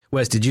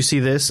Wes, did you see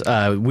this?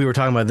 We were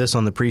talking about this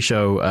on the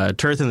pre-show.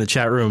 Turth in the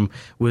chat room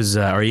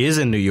he is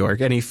in New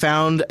York, and he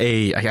found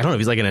I don't know if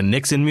he's like in a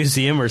Nixon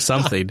museum or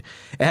something,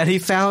 and he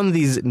found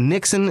these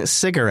Nixon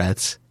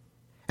cigarettes.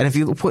 And if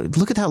you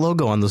look at that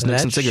logo on those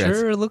Nixon cigarettes. That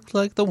sure looked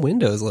like the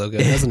Windows logo,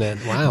 doesn't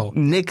it? Wow.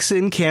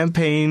 Nixon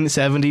Campaign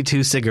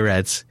 72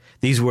 cigarettes.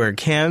 These were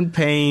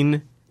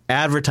campaign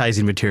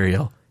advertising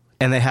material,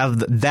 and they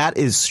have that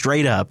is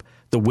straight up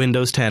the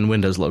Windows 10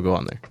 Windows logo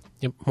on there.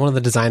 Yep. One of the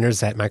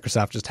designers at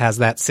Microsoft just has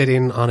that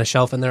sitting on a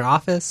shelf in their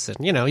office.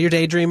 And, you're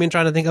daydreaming,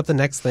 trying to think up the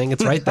next thing.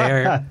 It's right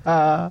there.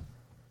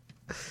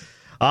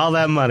 All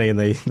that money, and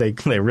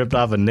they ripped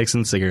off a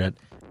Nixon cigarette.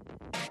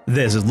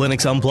 This is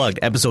Linux Unplugged,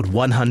 episode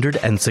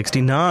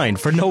 169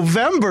 for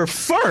November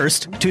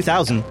 1st,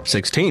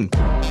 2016.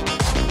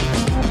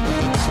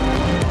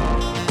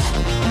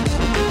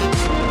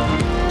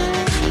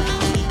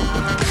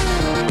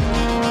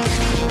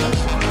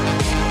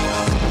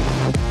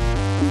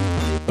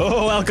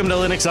 Welcome to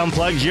Linux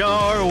Unplugged,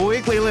 your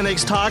weekly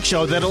Linux talk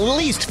show that at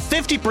least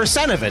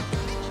 50% of it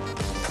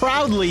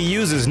proudly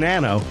uses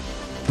Nano.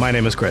 My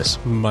name is Chris.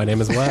 My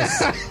name is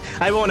Wes.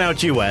 I won't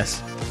out you,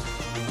 Wes.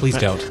 Please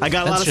don't. I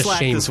got a lot of slack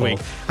this week.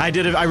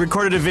 I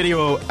recorded a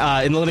video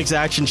in the Linux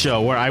Action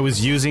Show where I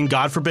was using,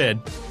 God forbid,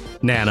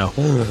 Nano.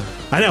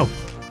 I know.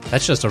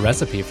 That's just a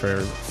recipe for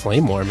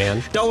flame war,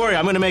 man. Don't worry,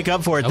 I'm going to make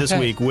up for it this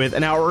week with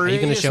an hour. Are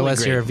you going to show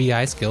us your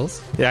VI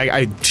skills?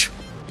 Yeah,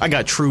 I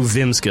got true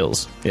Vim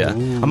skills. Yeah.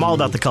 Ooh. I'm all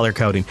about the color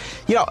coding.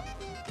 That's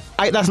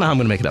not how I'm going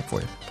to make it up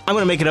for you. I'm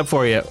going to make it up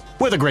for you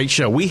with a great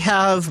show. We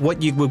have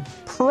what you would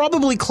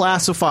probably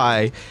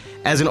classify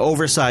as an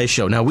oversized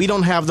show. Now, we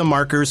don't have the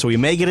markers, so we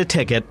may get a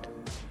ticket,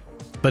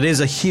 but it is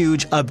a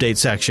huge update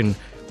section.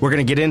 We're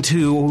going to get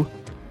into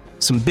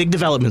some big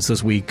developments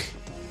this week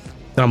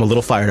that I'm a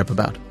little fired up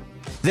about.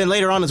 Then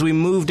later on, as we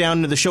move down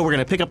into the show, we're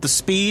going to pick up the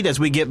speed as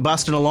we get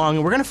busting along,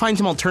 and we're going to find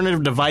some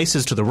alternative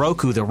devices to the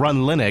Roku that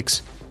run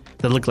Linux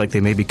that look like they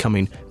may be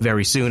coming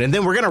very soon. And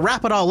then we're going to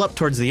wrap it all up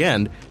towards the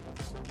end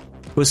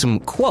with some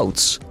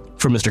quotes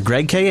from Mr.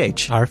 Greg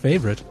K.H. Our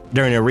favorite.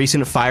 During a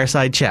recent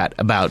fireside chat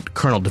about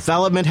kernel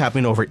development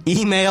happening over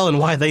email and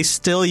why they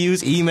still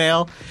use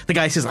email. The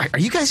guy says, are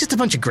you guys just a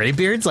bunch of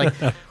graybeards? Like,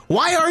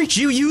 why aren't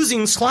you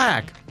using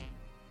Slack?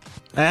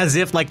 As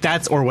if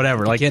that's or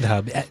whatever. Like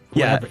GitHub.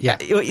 Whatever. Yeah.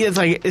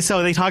 It's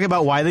so they talk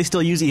about why they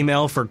still use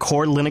email for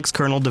core Linux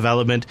kernel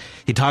development.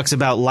 He talks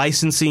about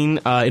licensing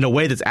in a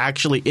way that's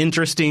actually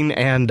interesting,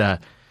 and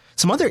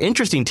some other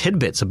interesting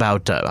tidbits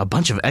about a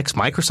bunch of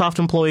ex-Microsoft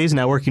employees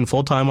now working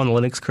full-time on the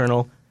Linux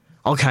kernel.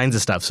 All kinds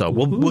of stuff. So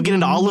we'll get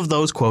into all of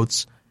those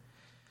quotes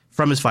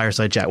from his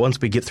fireside chat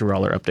once we get through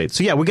all our updates.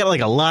 So yeah, we got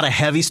a lot of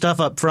heavy stuff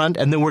up front,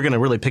 and then we're going to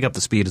really pick up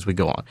the speed as we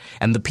go on.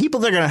 And the people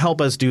that are going to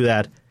help us do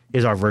that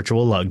is our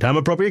virtual lug. Time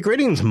appropriate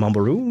greetings,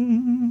 Mumble.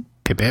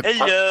 Hip hip.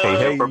 Hello.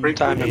 Hey.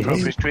 Time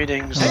appropriate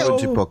greetings. Hello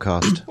to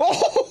podcast.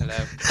 Oh.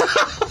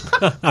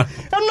 Hello.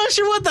 I'm not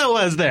sure what that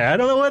was there. I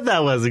don't know what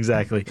that was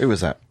exactly. Who was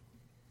that?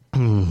 I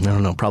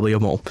don't know. Probably a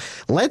mole.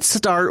 Let's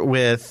start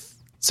with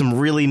some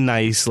really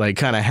nice,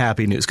 kind of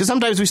happy news. Because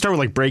sometimes we start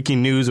with,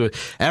 breaking news with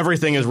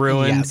everything is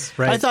ruined. Yes,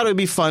 right. I thought it would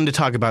be fun to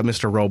talk about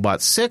Mr.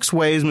 Robot. 6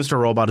 ways Mr.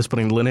 Robot is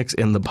putting Linux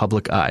in the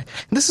public eye.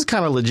 And this is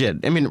kind of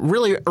legit. I mean,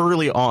 really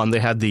early on, they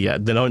had the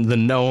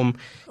GNOME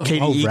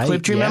KDE right.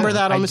 clip. Do you remember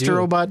that on Mr.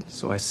 Robot?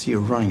 So I see you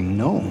running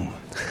GNOME.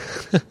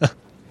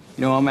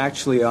 I'm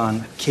actually on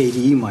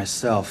KDE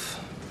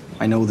myself.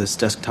 I know this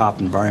desktop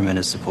environment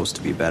is supposed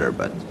to be better,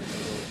 but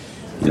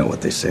you know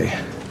what they say.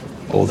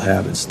 Old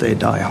habits, they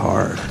die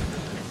hard.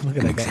 Look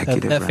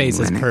at that face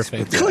is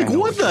perfect.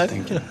 What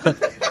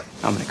the?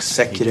 I'm an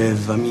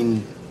executive. I mean,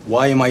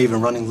 why am I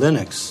even running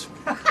Linux?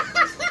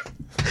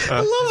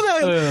 I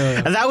love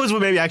that. And that was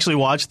what made me actually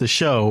watch the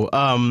show.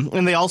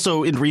 And they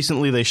also,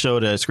 recently, they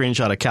showed a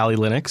screenshot of Kali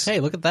Linux. Hey,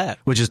 look at that.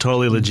 Which is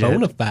totally legit.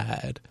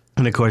 Bonafide.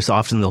 And of course,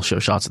 often they'll show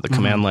shots of the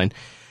command line.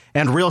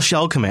 And real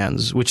shell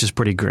commands, which is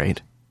pretty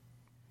great.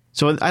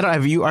 So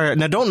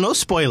now don't know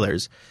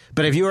spoilers,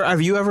 but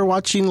are you ever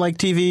watching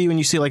TV when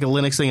you see a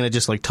Linux thing and it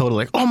just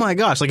totally oh my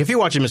gosh, if you're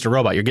watching Mr.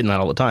 Robot, you're getting that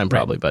all the time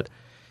probably, right. But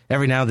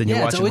every now and then you're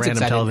watching random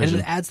exciting. television.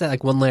 And it adds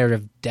that one layer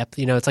of depth,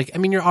 it's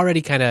you're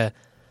already kind of,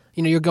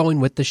 you're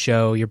going with the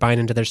show, you're buying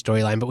into their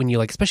storyline, but when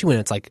you especially when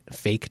it's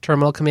fake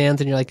terminal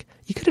commands and you're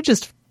you could have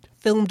just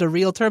filmed a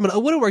real terminal,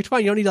 it would have worked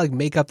fine. You don't need to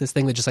make up this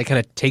thing that just kind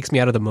of takes me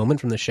out of the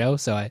moment from the show.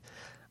 So I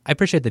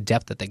appreciate the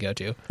depth that they go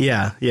to.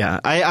 Yeah.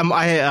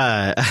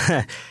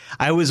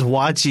 I was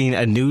watching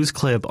a news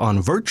clip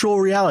on virtual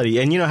reality,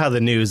 and you know how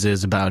the news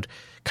is about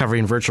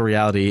covering virtual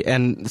reality.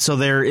 And so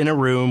they're in a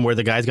room where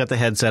the guy's got the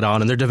headset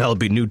on, and they're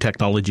developing new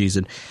technologies.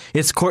 And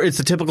it's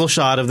the typical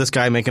shot of this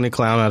guy making a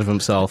clown out of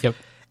himself. Yep.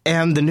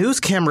 And the news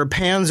camera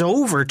pans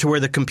over to where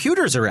the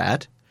computers are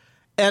at,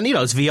 and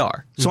it's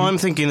VR. So I'm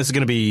thinking this is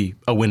going to be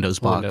a Windows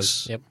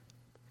box. Yep.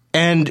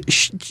 And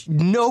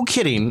no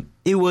kidding,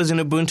 it was an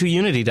Ubuntu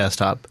Unity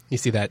desktop. You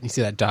see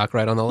that dock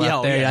right on the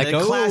left there? Yeah, You're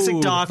the classic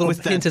dock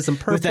with that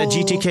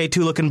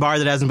GTK2 looking bar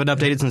that hasn't been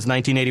updated since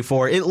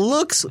 1984. It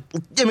looks,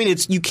 I mean,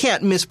 you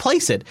can't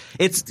misplace it.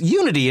 It's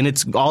Unity in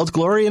all its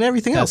glory and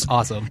everything else. That's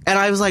awesome. And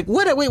I was like,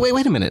 wait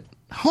a minute.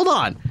 Hold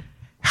on.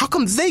 How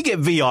come they get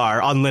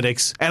VR on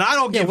Linux and I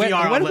don't get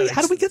VR on Linux?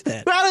 How do we get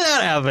that? How did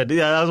that happen?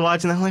 Yeah, I was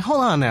watching that. I'm like,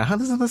 hold on now. How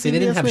does this? They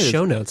didn't have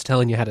show notes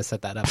telling you how to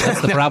set that up.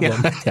 That's the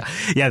problem.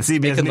 Yeah,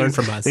 CBS they can learn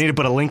from us. They need to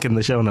put a link in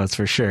the show notes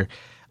for sure.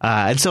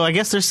 And so I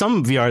guess there's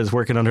some VR that's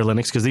working under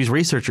Linux because these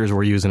researchers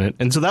were using it.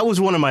 And so that was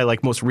one of my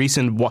most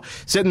recent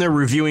sitting there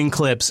reviewing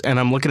clips,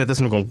 and I'm looking at this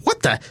and I'm going,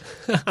 what the?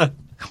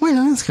 Where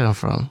did this come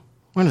from?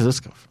 Where did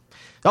this come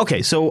from?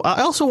 Okay, so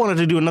I also wanted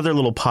to do another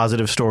little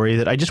positive story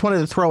that I just wanted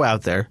to throw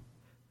out there.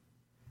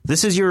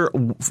 This is your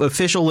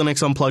official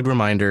Linux Unplugged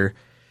reminder.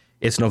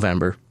 It's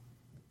November.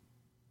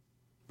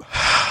 God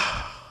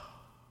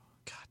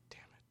damn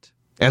it.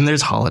 And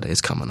there's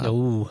holidays coming up.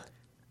 Ooh.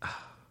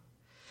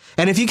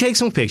 And if you take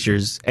some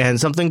pictures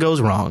and something goes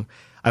wrong,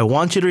 I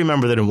want you to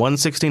remember that in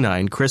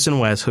 169, Chris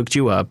and Wes hooked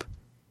you up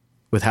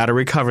with how to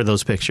recover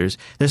those pictures.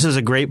 This is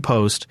a great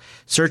post.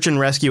 Search and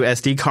rescue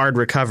SD card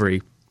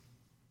recovery.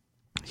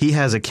 He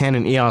has a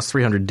Canon EOS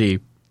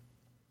 300D.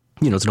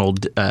 It's an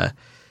old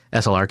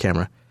SLR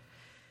camera.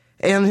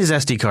 And his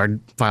SD card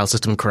file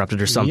system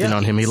corrupted or something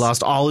on him. He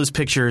lost all his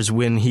pictures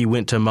when he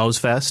went to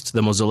MozFest,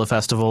 the Mozilla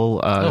Festival,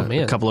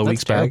 a couple of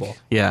weeks back.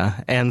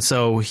 Yeah. And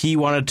so he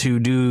wanted to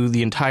do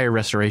the entire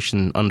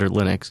restoration under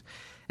Linux.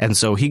 And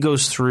so he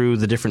goes through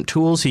the different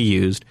tools he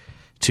used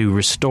to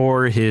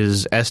restore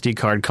his SD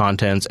card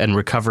contents and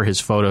recover his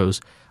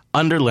photos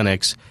under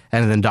Linux,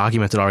 and then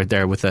document it all right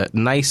there with a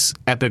nice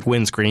epic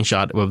win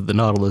screenshot of the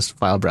Nautilus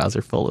file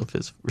browser full of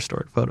his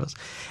restored photos.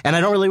 And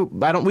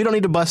we don't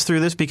need to bust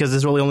through this because this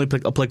is really only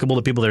applicable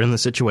to people that are in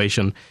this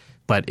situation,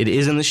 but it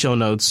is in the show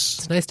notes.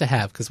 It's nice to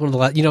have because one of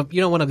the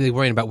you don't want to be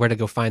worrying about where to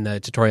go find the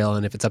tutorial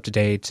and if it's up to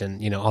date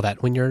and all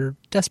that when you're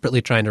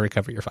desperately trying to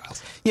recover your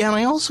files. Yeah, and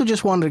I also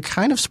just wanted to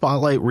kind of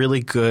spotlight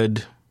really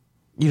good,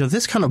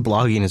 this kind of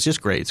blogging is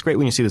just great. It's great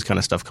when you see this kind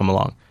of stuff come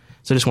along.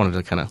 So I just wanted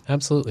to kind of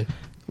absolutely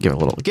give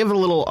it a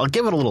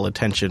little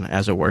attention,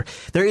 as it were.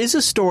 There is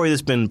a story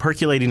that's been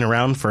percolating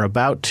around for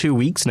about 2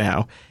 weeks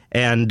now,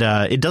 and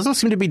it doesn't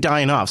seem to be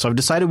dying off. So I've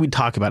decided we'd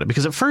talk about it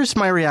because at first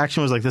my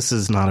reaction was like, "This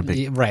is not a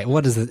big right.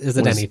 What is it? Is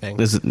it anything?"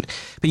 But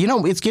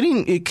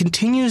it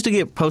continues to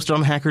get posted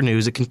on Hacker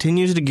News. It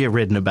continues to get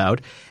written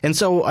about, and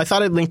so I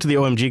thought I'd link to the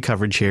OMG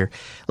coverage here.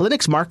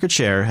 Linux market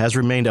share has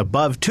remained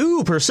above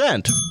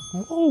 2%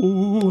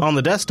 on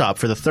the desktop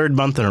for the third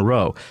month in a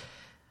row.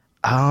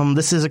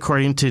 This is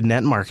according to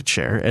Net Market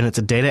Share, and it's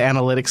a data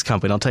analytics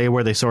company. I'll tell you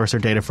where they source their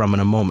data from in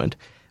a moment.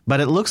 But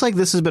it looks like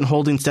this has been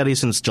holding steady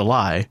since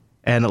July,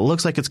 and it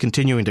looks like it's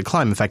continuing to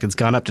climb. In fact, it's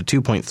gone up to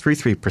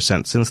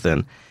 2.33% since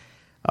then.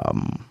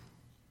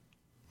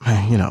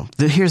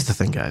 Here's the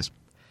thing, guys.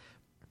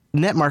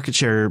 Net Market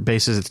Share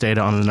bases its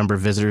data on the number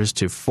of visitors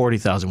to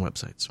 40,000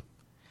 websites.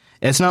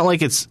 It's not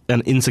like it's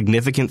an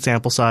insignificant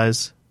sample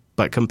size,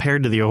 but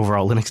compared to the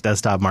overall Linux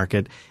desktop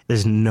market,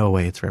 there's no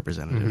way it's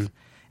representative. Mm-hmm.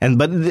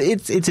 But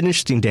it's an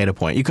interesting data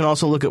point. You can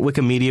also look at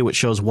Wikimedia, which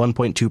shows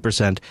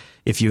 1.2%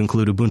 if you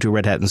include Ubuntu,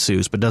 Red Hat, and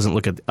SUSE, but doesn't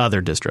look at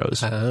other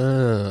distros.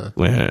 Yeah.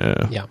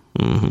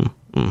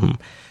 Mm-hmm, mm-hmm.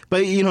 But,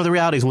 the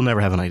reality is we'll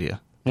never have an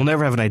idea. We'll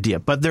never have an idea.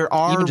 But there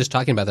are... Even just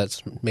talking about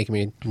that's making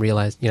me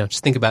realize,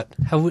 just think about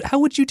how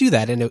would you do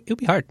that? And it would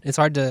be hard. It's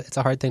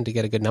a hard thing to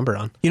get a good number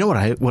on.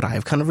 What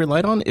I've kind of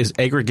relied on is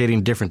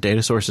aggregating different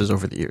data sources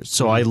over the years.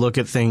 So I look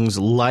at things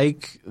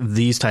like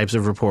these types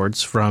of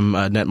reports from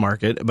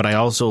NetMarket, but I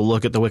also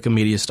look at the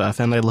Wikimedia stuff,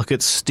 and I look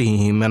at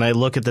Steam, and I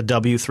look at the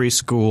W3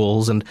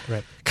 schools, and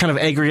kind of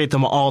aggregate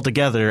them all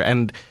together.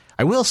 And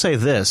I will say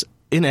this,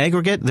 in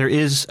aggregate, there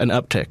is an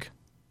uptick.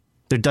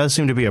 There does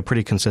seem to be a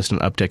pretty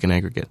consistent uptick in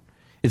aggregate.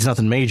 It's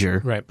nothing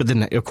major, right? But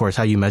then, of course,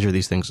 how you measure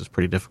these things is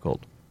pretty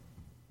difficult.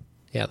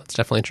 Yeah, that's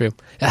definitely true.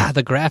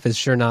 The graph is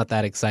sure not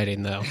that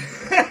exciting, though.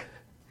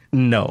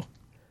 No,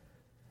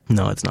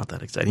 it's not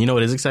that exciting. You know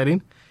what is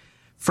exciting?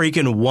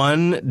 Freaking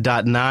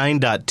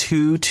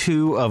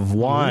 1.9.22 of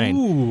wine.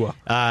 Ooh.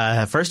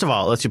 First of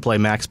all, it lets you play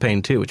Max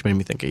Payne 2, which made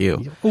me think of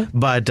you. Ooh.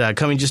 But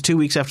coming just 2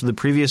 weeks after the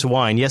previous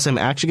wine, yes, I'm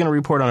actually going to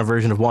report on a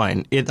version of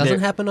wine. It doesn't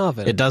happen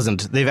often. It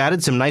doesn't. They've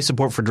added some nice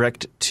support for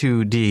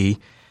Direct2D.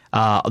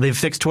 They've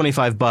fixed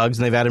 25 bugs,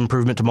 and they've added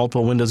improvement to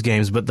multiple Windows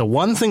games. But the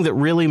one thing that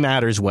really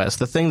matters, Wes,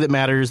 the thing that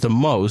matters the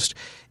most,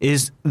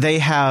 is they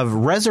have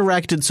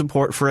resurrected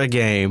support for a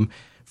game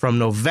from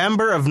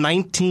November of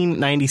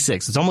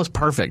 1996. It's almost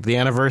perfect. The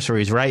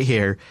anniversary is right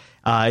here.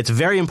 It's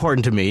very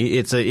important to me.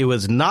 It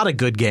was not a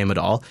good game at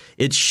all.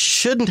 It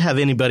shouldn't have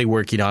anybody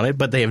working on it,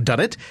 but they have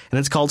done it, and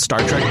it's called Star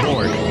Trek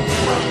Borg.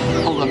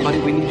 Hold on, buddy.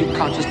 We need you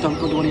conscious. Don't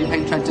go to one of your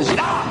paint transitions.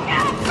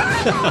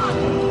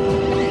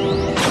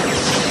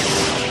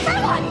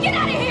 Get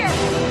out of here!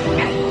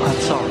 I'm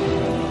sorry.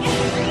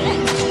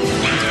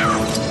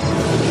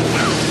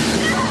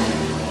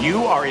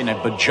 You are in a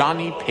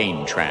Bajani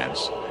pain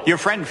trance. Your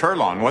friend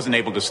Furlong wasn't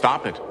able to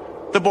stop it.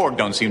 The Borg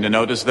don't seem to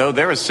notice, though.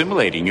 They're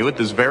assimilating you at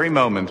this very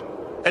moment.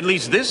 At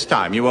least this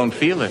time you won't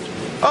feel it.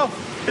 Oh,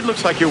 it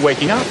looks like you're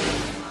waking up.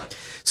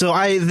 So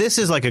this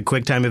is like a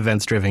QuickTime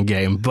events-driven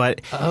game,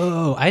 but...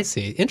 Oh, I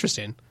see.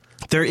 Interesting.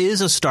 There is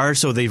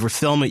so they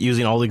film it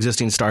using all the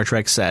existing Star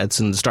Trek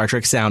sets and the Star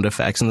Trek sound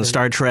effects and the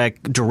Star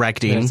Trek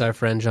directing. There's our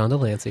friend John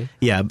Delancey.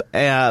 Yeah,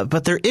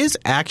 but there is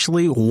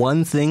actually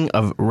one thing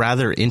of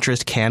rather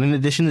interest canon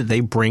addition that they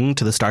bring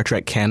to the Star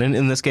Trek canon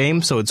in this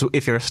game. So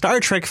if you're a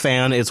Star Trek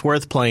fan, it's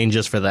worth playing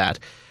just for that.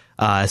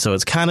 So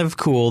it's kind of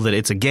cool that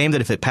it's a game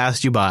that if it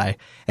passed you by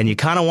and you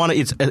kind of want to,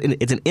 it's an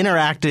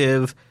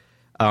interactive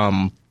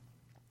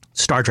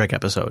Star Trek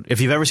episode. If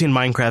you've ever seen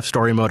Minecraft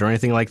Story Mode or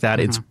anything like that,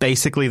 it's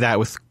basically that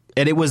with.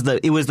 And it was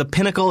the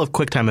pinnacle of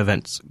QuickTime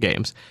events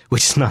games,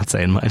 which is not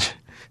saying much.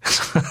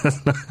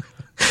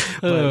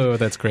 Oh,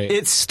 that's great.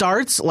 It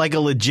starts like a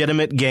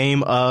legitimate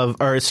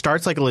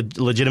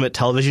legitimate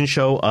television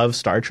show of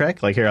Star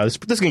Trek. Like here, this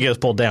is going to get us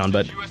pulled down,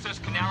 but... USS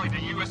Canali to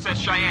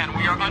USS Cheyenne.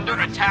 We are under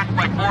attack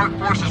by Borg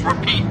forces.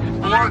 Repeat,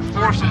 Borg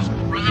forces.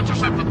 We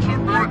intercepted 2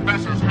 Borg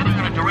vessels heading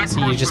in a direct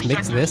So you just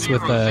mix this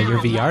with your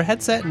VR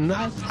headset, and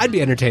I'd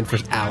be entertained for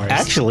hours.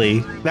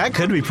 Actually, that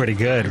could be pretty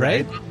good,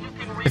 right?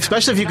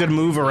 Especially if you could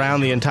move around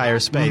the entire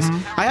space.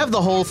 I have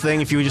the whole thing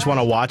if you just want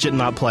to watch it and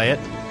not play it.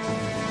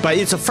 But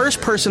it's a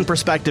first-person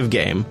perspective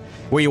game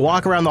where you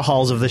walk around the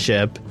halls of the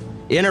ship,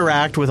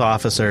 interact with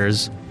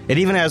officers. It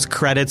even has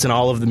credits and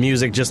all of the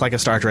music, just like a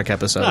Star Trek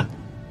episode. Huh.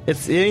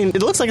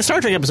 It looks like a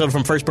Star Trek episode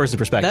from first-person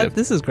perspective.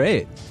 This is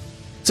great.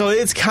 So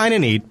it's kind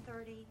of neat.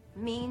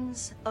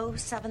 Means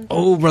 07.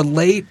 Oh,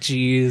 relate,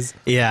 jeez.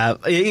 Yeah,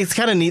 it's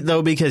kind of neat,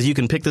 though, because you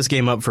can pick this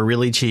game up for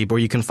really cheap, or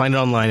you can find it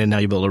online, and now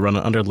you'll be able to run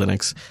it under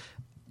Linux.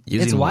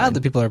 It's wild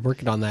that people are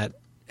working on that,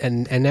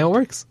 and now it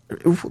works.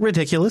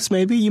 Ridiculous,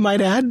 maybe, you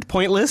might add.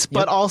 Pointless,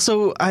 but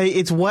also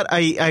it's what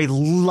I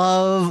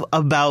love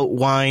about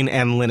Wine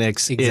and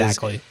Linux.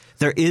 Exactly.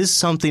 There is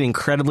something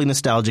incredibly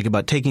nostalgic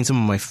about taking some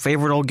of my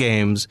favorite old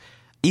games,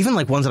 even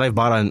like ones that I've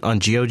bought on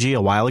GOG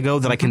a while ago,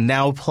 that I can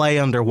now play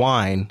under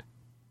Wine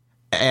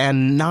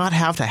and not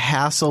have to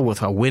hassle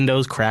with a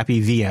Windows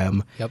crappy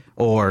VM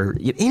or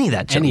any of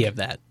that junk. Any of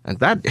that. And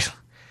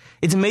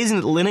it's amazing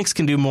that Linux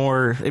can do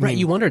more. I mean,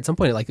 you wonder at some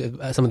point, like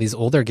some of these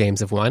older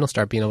games, if Wine will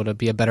start being able to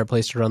be a better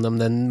place to run them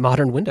than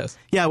modern Windows.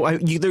 Yeah,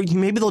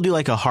 maybe they'll do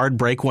like a hard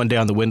break one day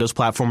on the Windows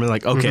platform and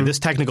like, okay, this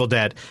technical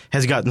debt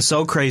has gotten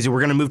so crazy, we're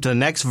going to move to the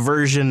next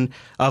version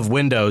of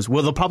Windows.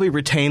 Well, they'll probably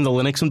retain the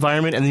Linux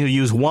environment and then you'll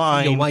use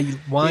Wine.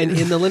 Wine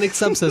in the Linux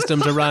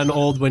subsystem to run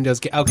old Windows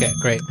games. Okay,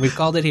 great. We've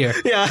called it here.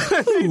 Yeah,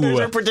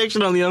 there's our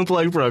prediction on the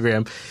Unplugged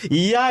program.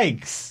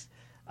 Yikes.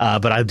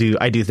 But I do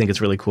think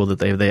it's really cool that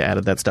they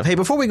added that stuff. Hey,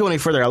 before we go any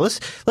further, let's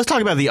talk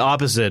about the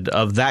opposite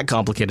of that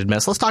complicated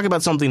mess. Let's talk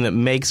about something that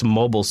makes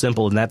mobile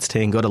simple, and that's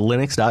Ting. Go to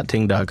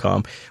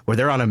linux.ting.com, where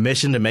they're on a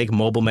mission to make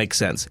mobile make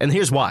sense. And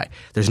here's why.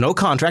 There's no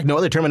contract, no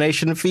other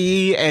termination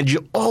fee, and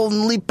you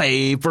only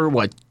pay for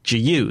what you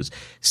use.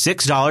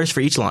 $6 for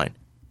each line.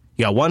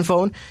 You got one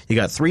phone, you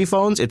got 3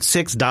 phones, it's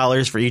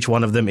 $6 for each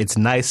one of them. It's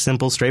nice,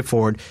 simple,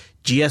 straightforward.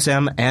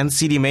 GSM and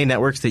CDMA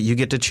networks that you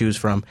get to choose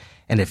from.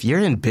 And if you're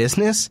in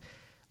business,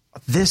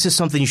 this is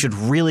something you should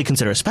really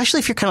consider, especially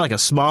if you're kind of like a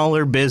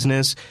smaller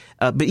business.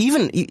 But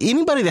even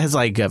anybody that has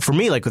for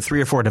me, like with 3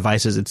 or 4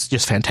 devices, it's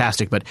just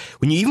fantastic. But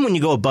when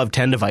you go above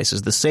 10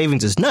 devices, the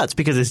savings is nuts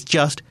because it's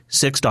just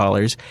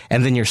 $6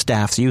 and then your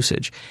staff's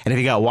usage. And if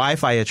you got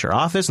Wi-Fi at your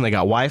office and they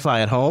got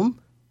Wi-Fi at home,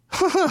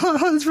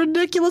 it's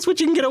ridiculous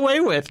what you can get away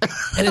with.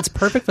 And it's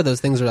perfect for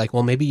those things where like,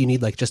 well, maybe you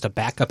need like just a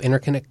backup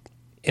internet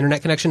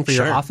connection for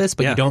your office,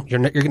 but you're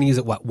going to use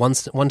it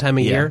one time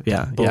a year.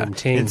 Boom,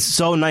 Ting. It's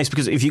so nice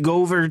because if you go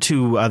over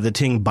to the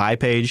Ting buy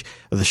page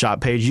or the shop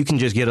page, you can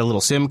just get a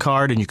little SIM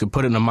card and you can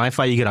put it in a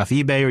MiFi you get off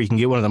eBay, or you can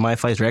get one of the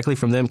MiFis directly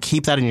from them.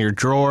 Keep that in your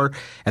drawer,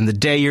 and the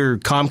day your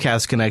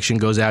Comcast connection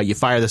goes out, you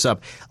fire this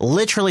up.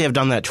 Literally, I've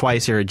done that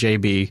twice here at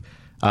JB.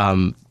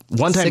 One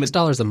time,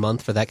 $6 a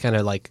month for that kind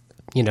of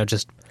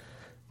just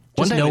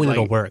knowing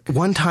it'll work.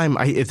 One time,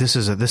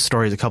 this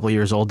story is a couple of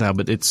years old now,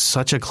 but it's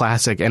such a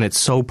classic and it's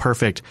so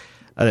perfect.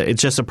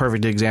 It's just a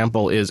perfect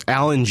example. Is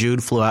Alan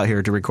Jude flew out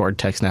here to record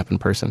TechSnap in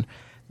person.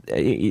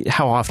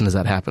 How often does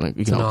that happen?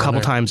 A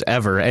couple times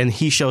ever, and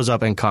he shows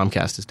up and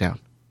Comcast is down.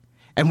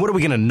 And what are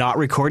we going to not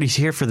record? He's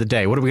here for the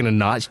day. What are we going to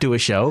not do a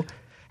show?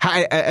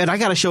 And I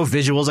got to show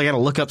visuals. I got to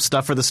look up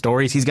stuff for the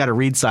stories. He's got to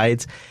read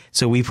sites.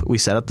 So we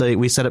set up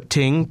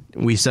Ting.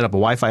 We set up a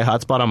Wi-Fi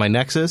hotspot on my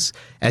Nexus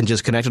and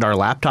just connected our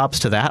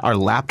laptops to that. Our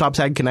laptops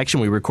had connection.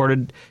 We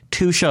recorded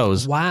 2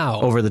 shows.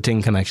 Wow. Over the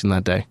Ting connection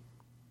that day.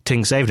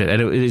 Ting saved it, and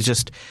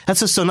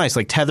that's just so nice.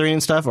 Like tethering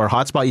and stuff or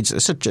hotspot. It's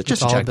just a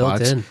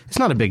checkbox. It's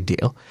not a big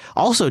deal.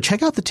 Also,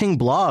 check out the Ting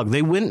blog.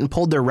 They went and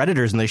pulled their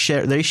Redditors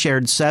and they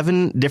shared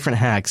 7 different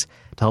hacks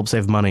to help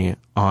save money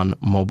on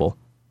mobile.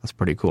 That's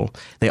pretty cool.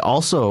 They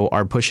also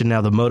are pushing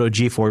now the Moto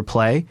G4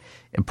 Play,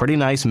 a pretty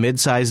nice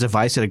mid-sized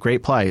device at a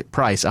great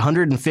price,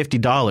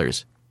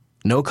 $150.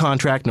 No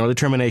contract, no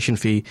termination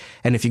fee.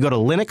 And if you go to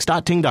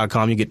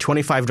linux.ting.com, you get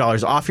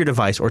 $25 off your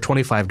device or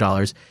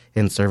 $25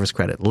 in service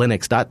credit.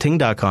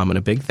 Linux.ting.com. And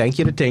a big thank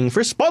you to Ting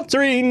for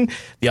sponsoring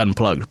the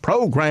Unplugged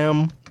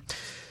program.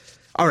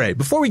 All right,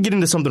 before we get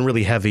into something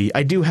really heavy,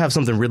 I do have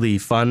something really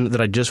fun that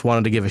I just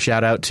wanted to give a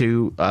shout out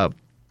to.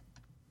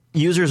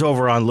 Users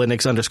over on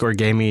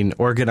Linux_gaming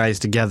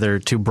organized together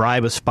to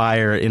bribe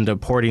Aspire into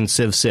porting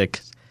Civ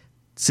 6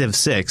 to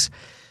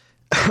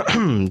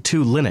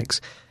Linux.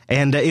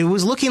 And it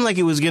was looking like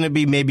it was going to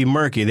be maybe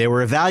murky. They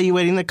were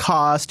evaluating the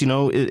cost. You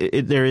know,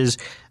 there's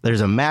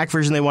a Mac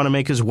version they want to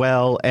make as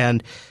well.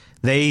 And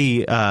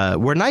they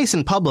were nice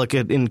in public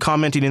in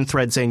commenting in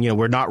threads saying, you know,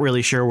 we're not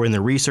really sure. We're in the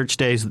research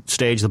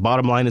stage. The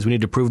bottom line is we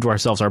need to prove to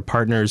ourselves, our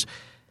partners,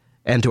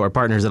 and to our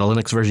partners that a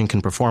Linux version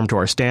can perform to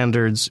our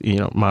standards, you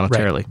know,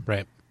 monetarily.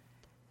 Right.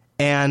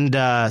 And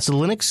so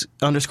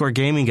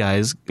Linux_gaming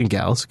guys and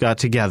gals got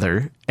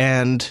together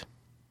and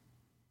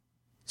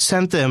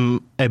sent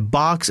them a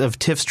box of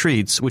Tiff's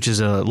Treats, which is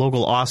a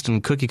local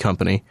Austin cookie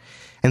company,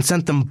 and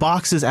sent them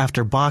boxes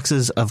after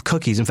boxes of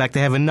cookies. In fact, they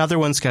have another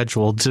one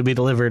scheduled to be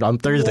delivered on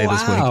Thursday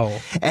this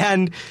week.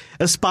 And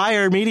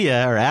Aspire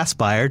Media, or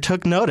Aspire,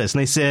 took notice.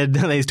 And they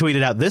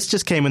tweeted out, "This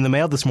just came in the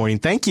mail this morning.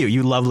 Thank you,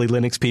 you lovely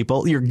Linux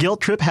people. Your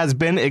guilt trip has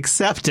been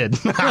accepted."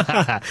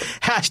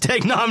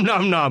 Hashtag nom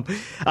nom nom.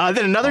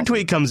 Then another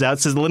tweet comes out,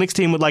 says the Linux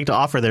team would like to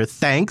offer their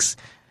thanks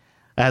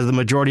as with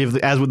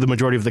the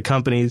majority of the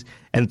companies,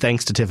 and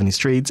thanks to Tiffany's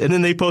Treats. And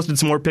then they posted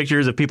some more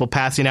pictures of people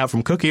passing out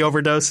from cookie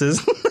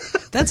overdoses.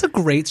 That's a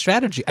great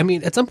strategy. I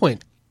mean, at some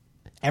point,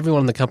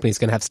 everyone in the company is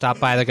going to have stopped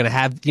by. They're going to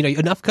have, you know,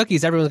 enough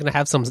cookies. Everyone's going to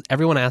have some.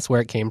 Everyone asks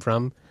where it came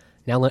from.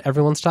 Now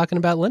everyone's talking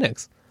about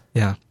Linux.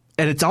 Yeah.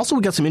 And it's also,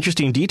 we got some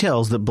interesting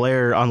details that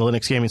Blair on the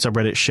Linux Gaming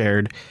subreddit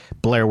shared.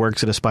 Blair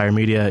works at Aspire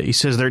Media. He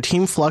says their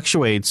team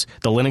fluctuates.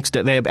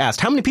 They have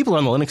asked, how many people are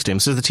on the Linux team?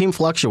 Says the team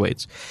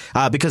fluctuates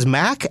because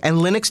Mac and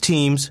Linux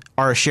teams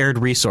are shared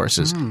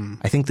resources.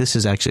 I think this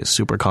is actually a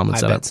super common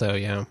setup. I bet so,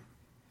 yeah.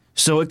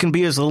 So it can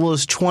be as little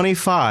as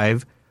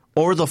 25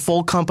 or the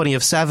full company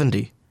of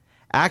 70.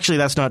 Actually,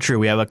 that's not true.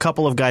 We have a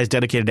couple of guys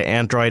dedicated to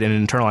Android and an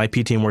internal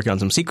IP team working on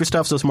some secret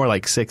stuff, so it's more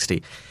like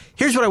 60.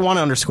 Here's what I want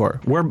to underscore.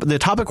 The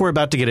topic we're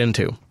about to get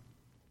into.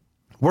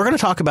 We're going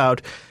to talk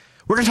about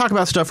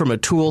stuff from a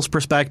tools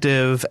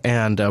perspective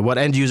and what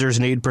end users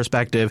need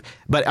perspective.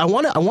 But I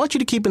want you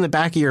to keep in the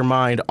back of your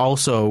mind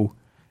also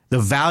the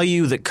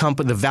value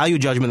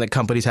judgment that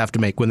companies have to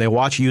make when they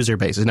watch user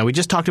bases. Now, we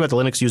just talked about the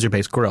Linux user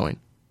base growing.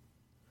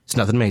 It's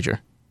nothing major.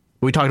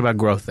 We talked about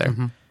growth there.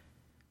 Mm-hmm.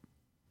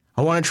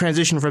 I want to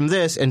transition from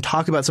this and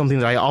talk about something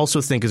that I also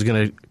think is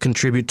going to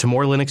contribute to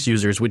more Linux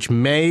users, which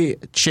may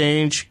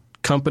change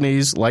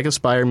companies like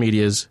Aspire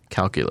Media's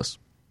calculus.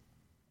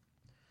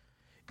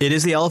 It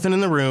is the elephant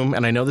in the room,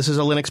 and I know this is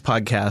a Linux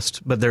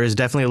podcast, but there is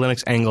definitely a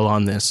Linux angle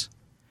on this.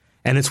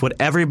 And it's what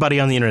everybody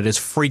on the internet is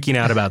freaking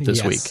out about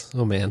this week.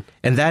 Oh, man.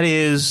 And that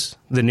is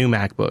the new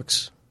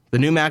MacBooks. The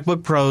new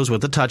MacBook Pros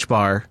with the Touch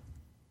Bar.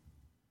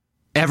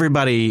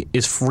 Everybody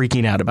is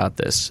freaking out about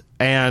this.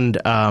 And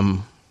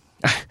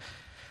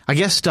I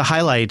guess to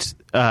highlight,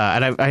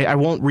 and I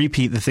won't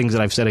repeat the things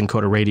that I've said in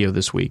Coda Radio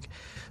this week,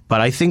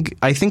 but I think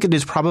it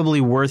is probably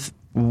worth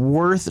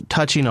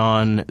touching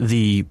on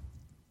the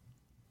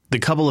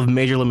couple of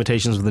major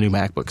limitations of the new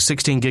MacBook.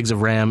 16 gigs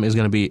of RAM is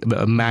going to be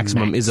a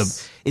maximum.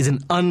 Is an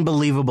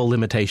unbelievable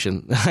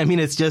limitation. I mean,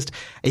 it's just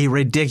a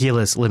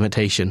ridiculous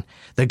limitation.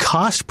 The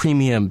cost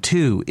premium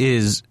too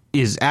is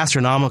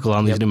astronomical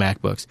on these new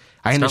MacBooks.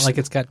 It's not like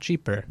it's got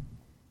cheaper.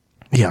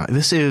 Yeah,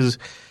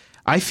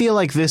 I feel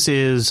like this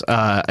is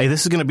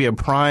going to be a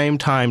prime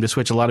time to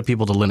switch a lot of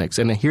people to Linux,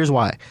 and here's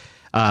why.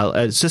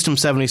 System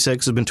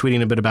 76 has been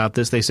tweeting a bit about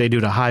this. They say due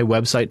to high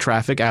website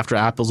traffic after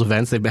Apple's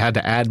events, they've had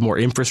to add more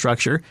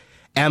infrastructure.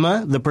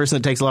 Emma, the person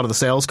that takes a lot of the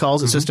sales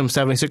calls at System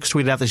 76,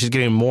 tweeted out that she's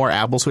getting more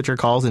Apple switcher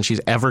calls than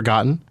she's ever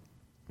gotten.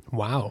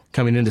 Wow.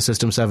 Coming into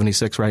System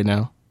 76 right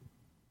now.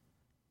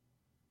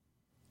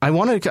 I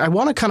want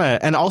to kind of,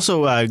 and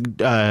also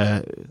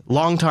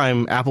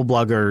longtime Apple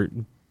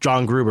blogger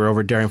John Gruber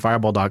over at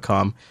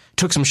DaringFireball.com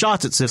took some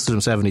shots at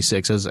System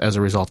 76 as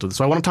a result of this.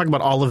 So I want to talk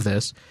about all of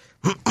this.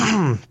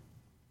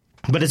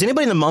 But does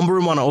anybody in the Mumble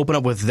Room want to open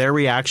up with their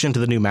reaction to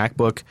the new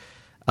MacBook?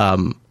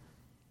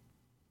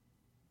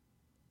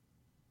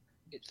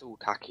 It's all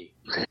tacky.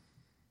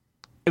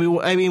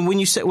 I mean,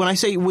 when I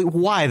say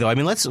why though, I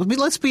mean let's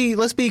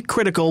be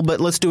critical,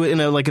 but let's do it in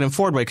an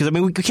informed way. Because I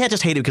mean we can't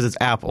just hate it because it's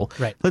Apple.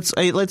 Right. Let's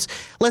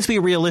be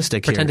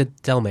realistic. Pretend here.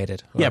 Dell made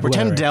it. Yeah,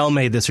 pretend Dell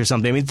made this or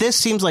something. I mean, this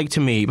seems like to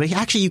me, but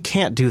actually you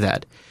can't do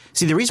that.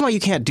 See, the reason why you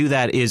can't do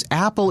that is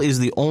Apple is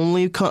the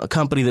only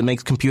company that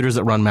makes computers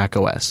that run Mac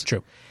OS.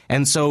 True.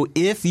 And so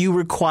if you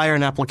require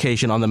an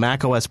application on the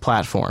Mac OS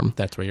platform,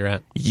 that's where you're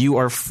at. You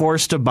are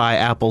forced to buy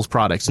Apple's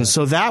products. And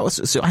so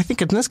I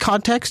think in this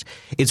context,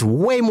 it's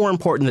way more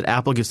important that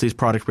Apple gets these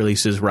product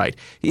releases right.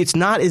 It's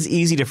not as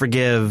easy to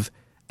forgive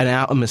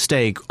a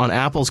mistake on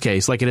Apple's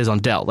case like it is on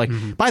Dell. Like,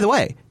 by the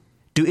way,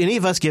 do any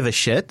of us give a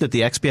shit that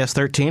the XPS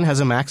 13 has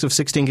a max of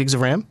 16 gigs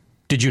of RAM?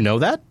 Did you know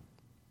that?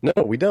 No,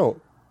 we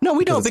don't. No,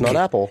 we don't. It's not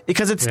Apple.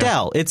 Because it's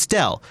Dell. It's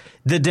Dell.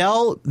 The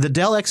Dell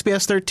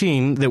XPS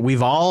 13 that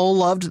we've all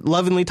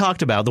lovingly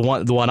talked about, the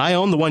one I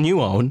own, the one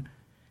you own,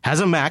 has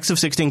a max of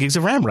 16 gigs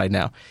of RAM right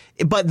now.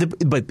 But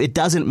it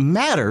doesn't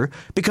matter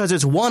because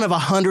it's one of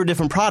 100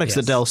 different products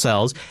that Dell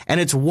sells, and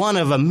it's one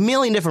of a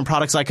million different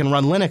products I can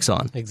run Linux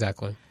on.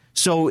 Exactly.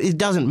 So it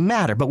doesn't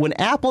matter. But when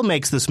Apple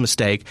makes this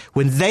mistake,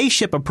 when they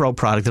ship a Pro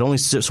product that only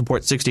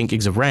supports 16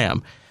 gigs of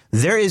RAM,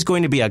 there is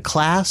going to be a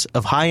class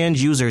of high-end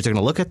users that are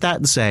going to look at that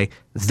and say,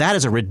 that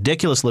is a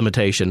ridiculous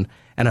limitation,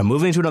 and I'm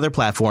moving to another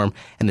platform,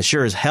 and it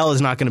sure as hell is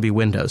not going to be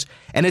Windows.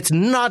 And it's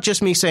not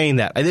just me saying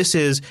that.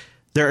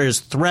 There is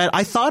thread.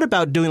 I thought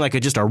about doing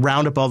just a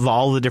roundup of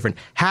all the different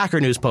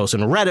Hacker News posts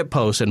and Reddit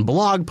posts and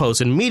blog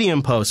posts and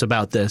Medium posts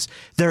about this.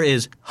 There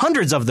is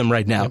hundreds of them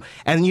right now. Yep.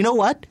 And you know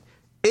what?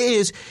 It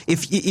is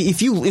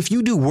if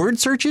you do word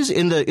searches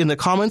in the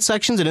comment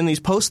sections and in these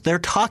posts, they're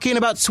talking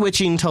about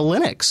switching to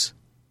Linux.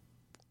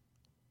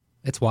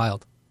 It's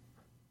wild.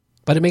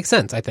 But it makes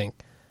sense, I think.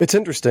 It's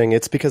interesting.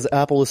 It's because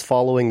Apple is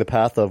following the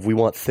path of we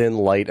want thin,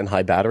 light, and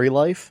high battery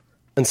life,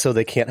 and so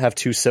they can't have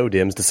two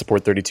SODIMMs to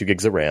support 32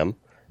 gigs of RAM.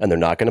 And they're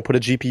not going to put a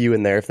GPU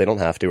in there if they don't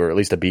have to, or at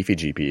least a beefy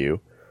GPU,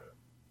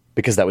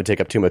 because that would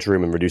take up too much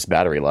room and reduce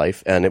battery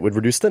life, and it would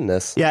reduce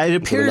thinness. Yeah, it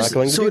appears.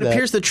 So it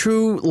appears the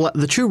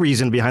true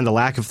reason behind the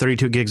lack of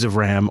 32 gigs of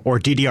RAM or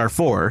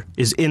DDR4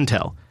 is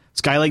Intel.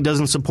 Skylake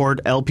doesn't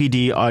support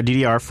LPD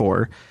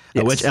DDR4,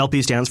 which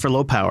LP stands for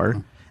low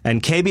power,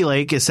 and Kaby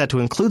Lake is set to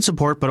include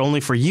support, but only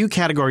for U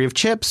category of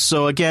chips.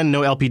 So again,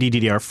 no LPD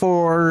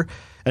DDR4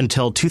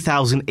 until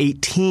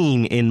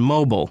 2018 in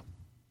mobile.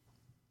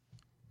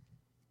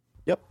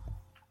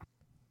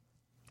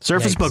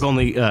 Surface Book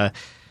only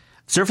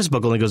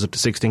goes up to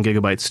 16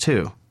 gigabytes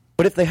too.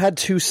 But if they had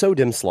two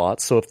SODIMM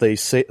slots, so if they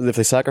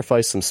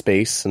sacrifice some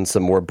space and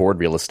some more board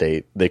real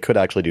estate, they could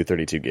actually do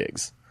 32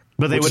 gigs.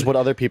 Which is what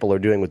other people are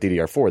doing with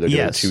DDR4. They're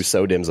doing two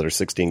SODIMMs that are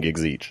 16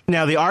 gigs each.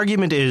 Now the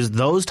argument is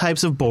those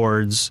types of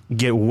boards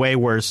get way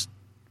worse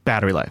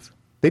battery life.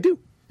 They do.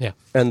 Yeah.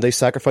 And they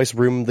sacrifice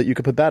room that you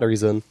could put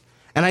batteries in.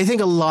 And I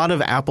think a lot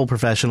of Apple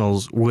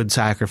professionals would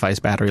sacrifice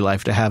battery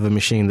life to have a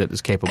machine that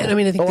is capable. And I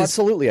mean, I think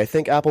absolutely. I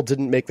think Apple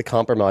didn't make the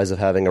compromise of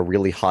having a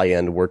really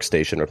high-end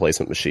workstation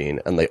replacement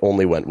machine, and they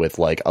only went with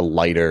a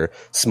lighter,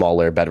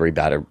 smaller, better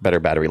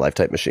battery life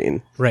type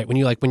machine. Right. When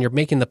you're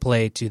making the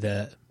play to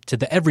the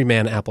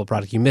everyman Apple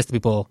product, you miss the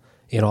people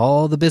in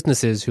all the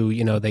businesses who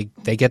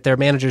they get their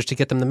managers to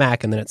get them the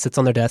Mac, and then it sits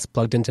on their desk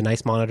plugged into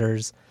nice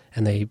monitors,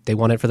 and they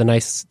want it for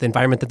the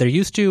environment that they're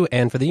used to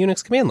and for the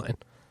Unix command line.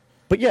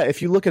 But yeah,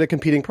 if you look at a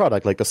competing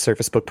product like the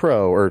Surface Book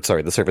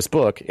the Surface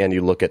Book, and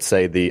you look at,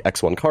 say, the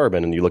X1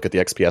 Carbon, and you look at the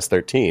XPS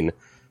 13,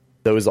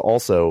 those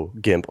also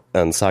gimp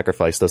and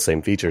sacrifice those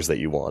same features that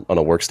you want on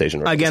a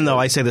workstation. Again, though,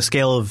 I say the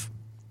scale of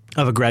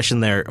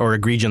aggression there, or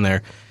egregion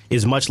there,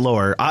 is much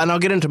lower. And I'll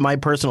get into my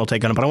personal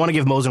take on it, but I want to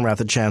give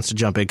Mosenrath a chance to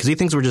jump in, because he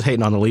thinks we're just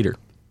hating on the leader.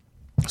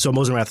 So,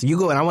 Mosenrath, you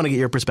go, and I want to get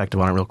your perspective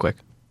on it real quick.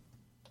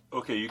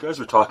 Okay, you guys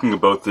were talking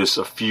about this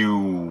a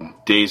few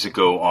days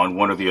ago on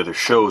one of the other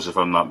shows, if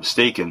I'm not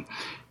mistaken.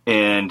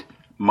 And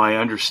my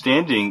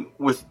understanding,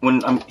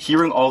 when I'm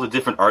hearing all the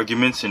different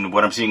arguments and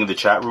what I'm seeing in the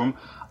chat room,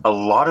 a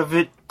lot of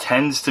it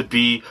tends to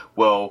be,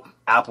 well,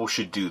 Apple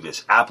should do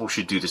this. Apple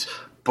should do this.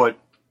 But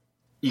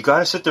you got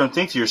to sit there and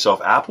think to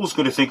yourself, Apple's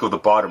going to think of the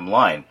bottom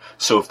line.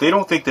 So if they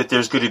don't think that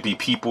there's going to be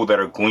people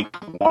that are going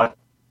to want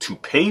to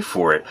pay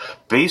for it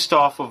based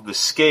off of the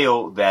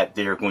scale that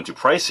they're going to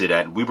price it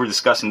at. We were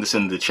discussing this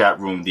in the chat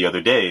room the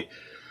other day.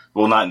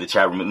 Well, not in the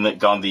chat room, on the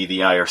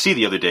IRC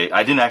the other day.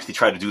 I didn't actually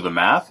try to do the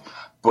math,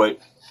 but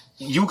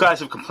you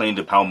guys have complained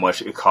of how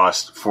much it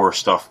costs for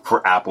stuff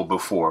for Apple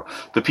before.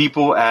 The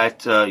people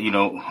at,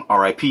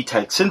 RIP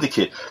Tech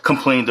Syndicate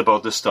complained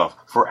about the stuff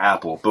for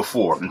Apple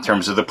before in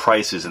terms of the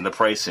prices and the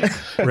pricing.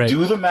 Right.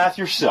 Do the math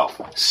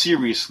yourself.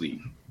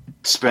 Seriously.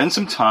 Spend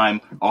some time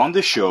on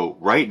the show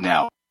right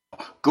now.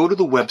 Go to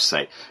the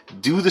website,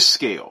 do the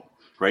scale,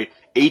 right?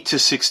 8 to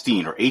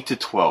 16 or 8 to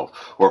 12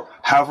 or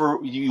however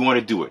you want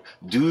to do it.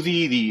 Do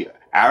the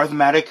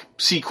arithmetic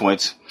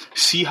sequence,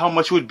 see how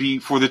much it would be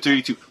for the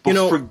 32.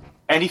 But for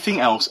anything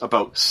else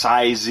about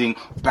sizing,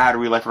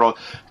 battery life, and all,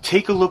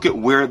 take a look at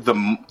where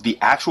the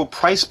actual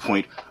price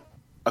point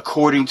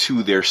according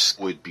to their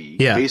would be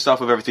based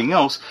off of everything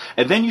else.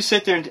 And then you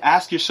sit there and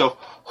ask yourself,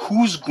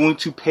 who's going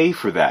to pay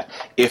for that?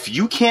 If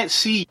you can't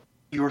see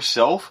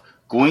yourself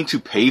going to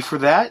pay for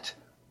that,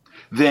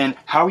 then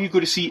how are you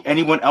going to see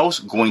anyone else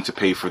going to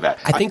pay for that?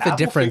 I think the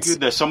difference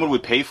figured that someone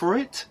would pay for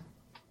it,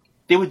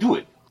 they would do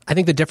it. I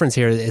think the difference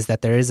here is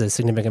that there is a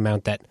significant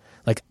amount that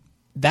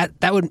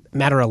that would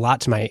matter a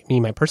lot to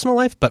my personal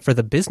life, but for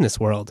the business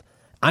world,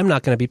 I'm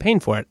not going to be paying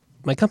for it.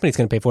 My company's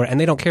going to pay for it, and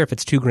they don't care if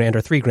it's $2,000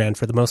 or $3,000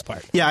 for the most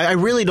part. Yeah, I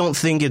really don't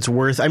think it's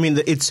worth. I mean,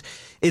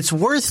 it's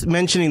worth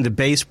mentioning the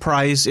base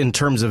price in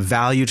terms of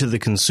value to the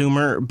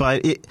consumer,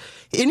 but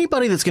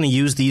anybody that's going to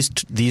use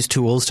these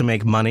tools to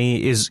make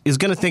money is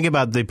going to think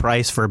about the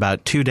price for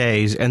about 2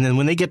 days, and then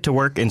when they get to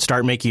work and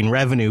start making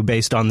revenue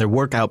based on their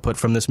work output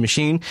from this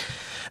machine,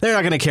 they're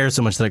not going to care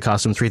so much that it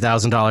costs them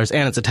 $3,000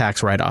 and it's a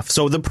tax write-off.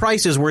 So the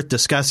price is worth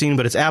discussing,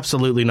 but it's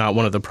absolutely not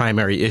one of the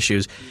primary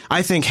issues.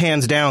 I think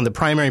hands down the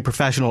primary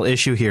professional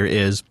issue here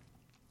is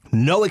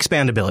no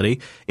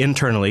expandability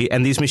internally,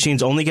 and these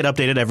machines only get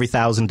updated every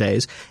 1,000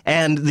 days.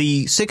 And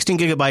the 16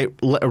 gigabyte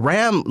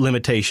RAM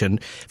limitation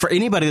for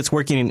anybody that's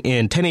working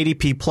in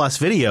 1080p plus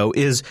video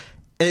is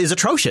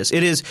atrocious.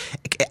 It is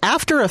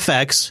After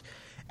Effects.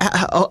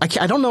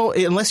 I don't know,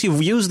 unless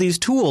you've used these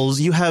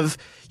tools, you have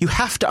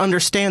to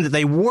understand that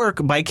they work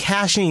by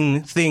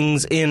caching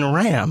things in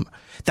RAM.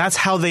 That's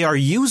how they are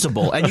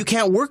usable. And you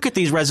can't work at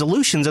these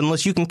resolutions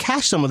unless you can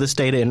cache some of this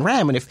data in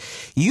RAM. And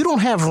if you don't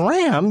have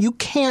RAM, you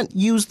can't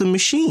use the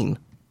machine.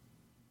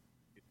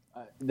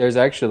 There's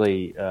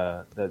actually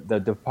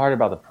the part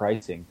about the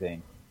pricing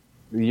thing.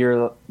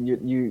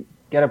 You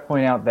got to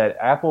point out that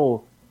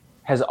Apple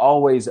has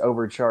always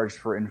overcharged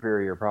for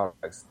inferior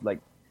products. Like,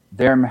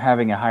 them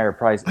having a higher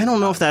price. I don't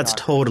know if that's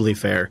totally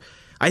fair.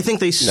 I think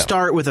they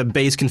start with a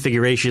base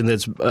configuration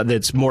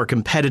that's more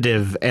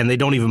competitive, and they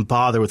don't even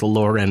bother with a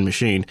lower end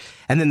machine,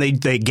 and then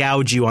they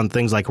gouge you on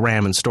things like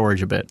RAM and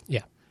storage a bit.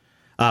 Yeah.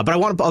 But I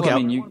want to. Okay, well,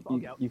 I mean,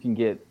 you can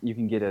get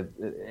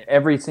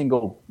every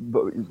single,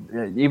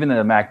 even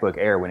the MacBook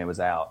Air when it was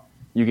out,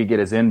 you could get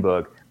a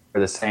ZenBook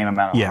for the same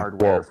amount of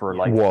hardware for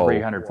like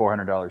 $300,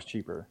 $400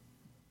 cheaper.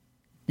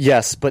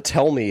 Yes, but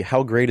tell me,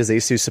 how great is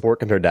ASUS support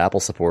compared to Apple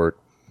support?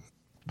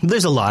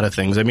 There's a lot of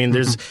things. I mean,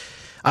 there's,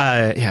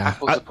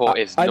 Apple support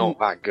is not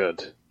that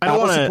good.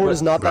 Apple support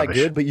is not that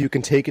good, but you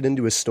can take it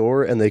into a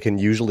store and they can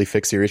usually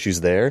fix your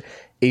issues there.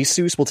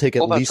 ASUS will take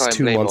at least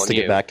 2 months to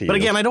get back to you. But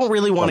again, I don't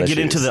really want to get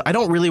into the. I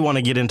don't really want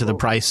to get into the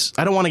price.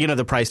 I don't want to get into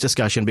the price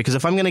discussion because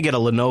if I'm going to get a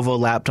Lenovo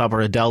laptop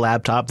or a Dell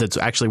laptop that's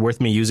actually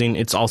worth me using,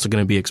 it's also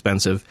going to be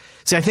expensive.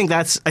 See, I think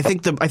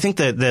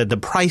the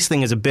price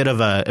thing is a bit of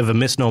a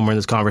misnomer in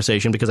this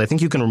conversation because I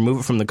think you can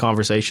remove it from the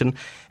conversation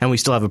and we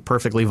still have a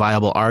perfectly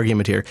viable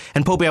argument here.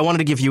 And Popey, I wanted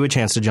to give you a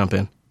chance to jump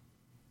in.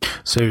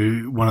 So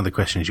one of the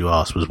questions you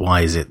asked was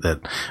why is it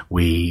that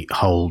we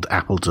hold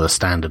Apple to a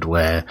standard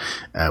where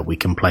we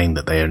complain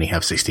that they only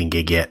have 16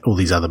 gig, yet all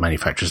these other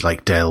manufacturers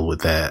like Dell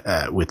with their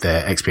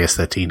XPS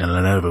 13 and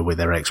Lenovo with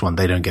their X1,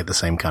 they don't get the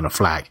same kind of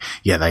flack,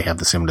 yet they have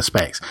the similar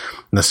specs.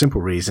 And the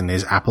simple reason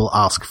is Apple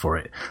ask for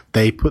it.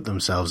 They put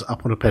themselves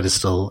up on a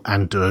pedestal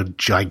and do a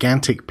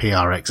gigantic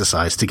PR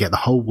exercise to get the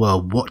whole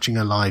world watching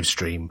a live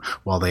stream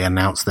while they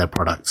announce their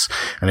products.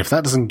 And if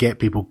that doesn't get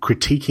people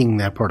critiquing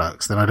their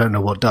products, then I don't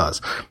know what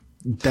does.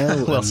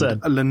 Dell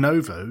and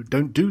Lenovo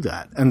don't do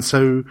that. And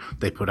so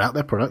they put out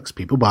their products,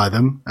 people buy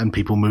them, and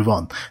people move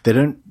on. They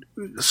don't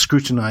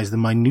scrutinize the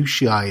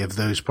minutiae of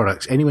those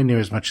products anywhere near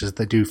as much as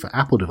they do for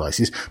Apple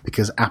devices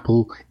because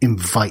Apple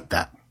invite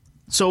that.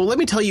 So let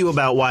me tell you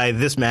about why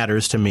this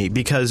matters to me,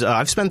 because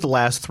I've spent the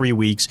last 3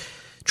 weeks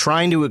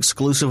trying to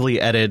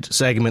exclusively edit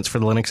segments for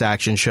the Linux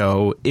Action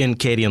Show in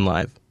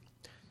Kdenlive.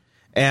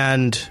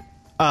 And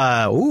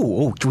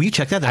will you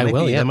check that?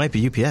 That might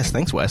be UPS.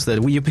 Thanks, Wes. The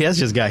UPS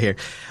just got here.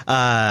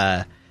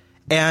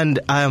 And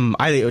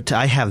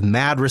I have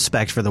mad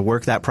respect for the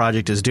work that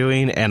project is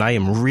doing, and I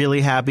am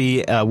really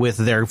happy with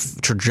their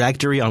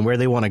trajectory on where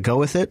they want to go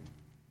with it.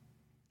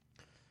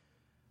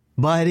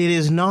 But it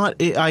is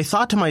not. I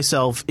thought to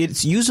myself,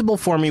 it's usable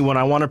for me when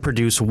I want to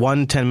produce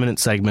one 10-minute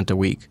segment a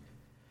week.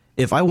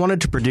 If I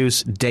wanted to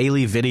produce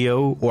daily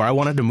video or I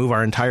wanted to move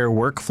our entire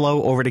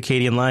workflow over to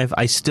Kdenlive,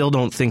 I still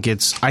don't think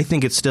it's – I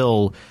think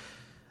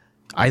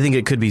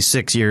it could be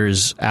 6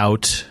 years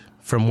out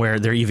from where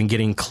they're even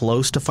getting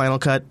close to Final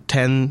Cut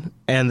 10.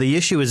 And the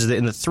issue is that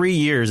in the 3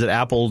 years that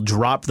Apple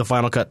dropped the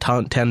Final Cut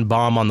 10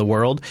 bomb on the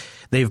world,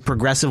 they've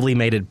progressively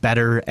made it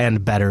better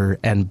and better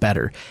and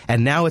better.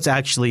 And now it's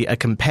actually a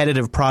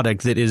competitive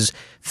product that is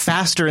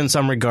faster in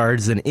some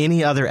regards than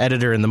any other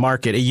editor in the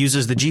market. It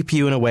uses the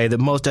GPU in a way that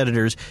most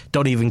editors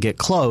don't even get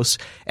close.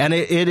 And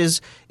it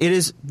is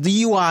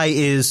the UI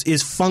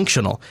is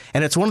functional.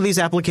 And it's one of these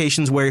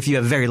applications where if you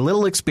have very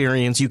little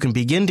experience, you can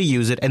begin to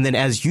use it. And then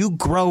as you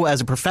grow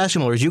as a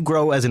professional or as you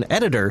grow as an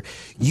editor,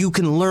 you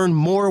can learn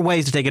more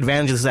ways to take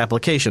advantage of this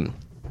application.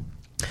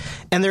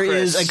 And there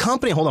is a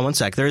company, hold on one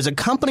sec. There is a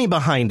company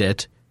behind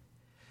it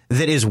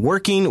that is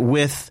working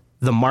with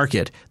the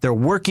market. They're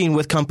working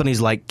with companies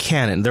like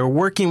Canon. They're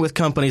working with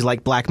companies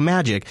like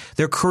Blackmagic.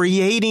 They're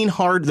creating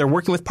they're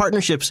working with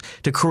partnerships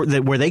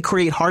where they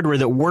create hardware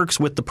that works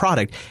with the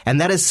product.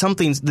 And that is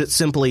something that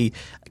simply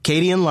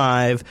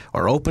Kdenlive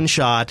or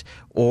OpenShot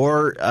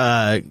or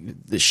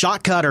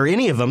Shotcut or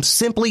any of them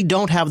simply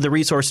don't have the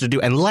resources to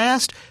do. And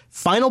last,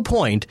 final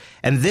point,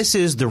 and this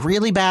is the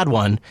really bad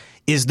one,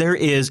 is there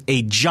is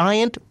a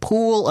giant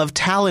pool of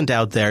talent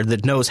out there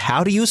that knows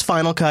how to use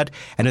Final Cut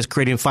and is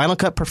creating Final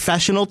Cut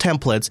professional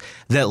templates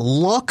that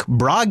look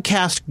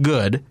broadcast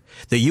good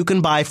that you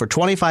can buy for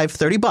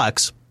 $25,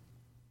 $30.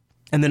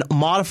 and then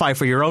modify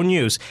for your own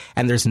use.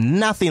 And there's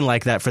nothing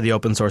like that for the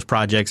open source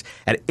projects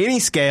at any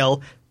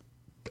scale,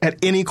 at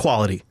any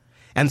quality.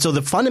 And so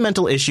the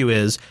fundamental issue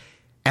is,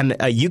 and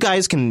you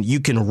guys can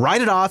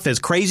write it off as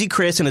Crazy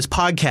Chris and his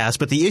podcast,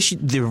 but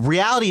the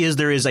reality is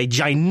there is a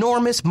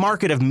ginormous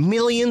market of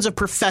millions of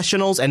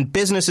professionals and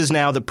businesses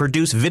now that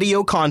produce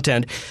video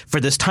content for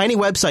this tiny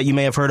website you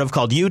may have heard of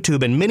called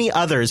YouTube and many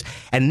others,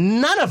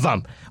 and none of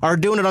them are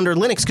doing it under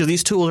Linux because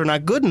these tools are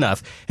not good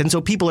enough. And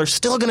so people are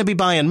still going to be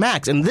buying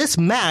Macs, and this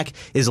Mac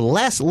is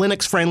less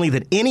Linux friendly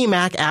than any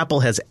Mac Apple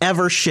has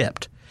ever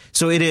shipped.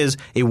 So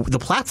the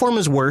platform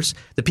is worse.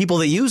 The people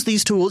that use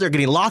these tools are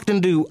getting locked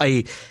into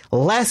a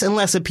less and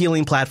less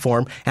appealing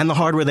platform, and the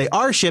hardware they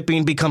are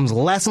shipping becomes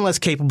less and less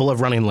capable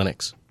of running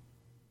Linux.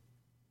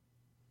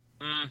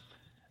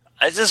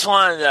 I just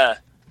wanted to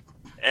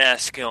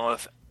ask,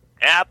 if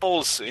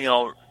Apple's,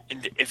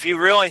 if you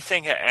really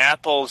think that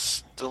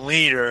Apple's the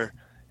leader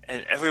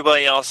and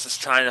everybody else is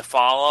trying to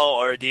follow,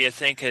 or do you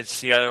think it's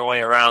the other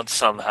way around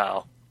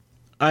somehow?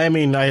 I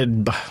mean, I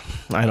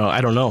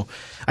don't know.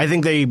 I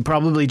think they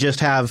probably just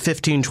have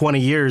 15, 20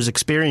 years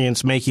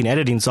experience making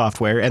editing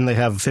software, and they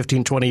have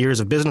 15, 20 years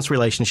of business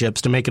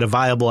relationships to make it a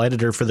viable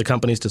editor for the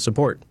companies to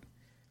support.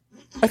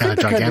 I think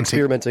they're kind of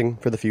experimenting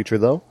for the future,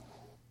 though.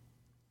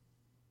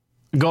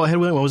 Go ahead,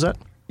 William. What was that?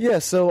 Yeah,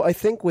 so I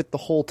think with the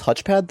whole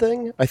touchpad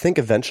thing, I think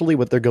eventually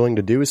what they're going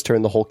to do is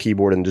turn the whole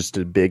keyboard into just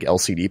a big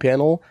LCD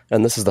panel,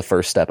 and this is the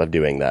first step of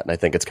doing that, and I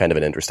think it's kind of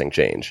an interesting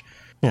change.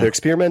 Yeah. They're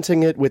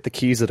experimenting it with the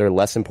keys that are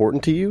less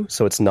important to you,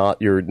 so it's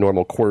not your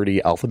normal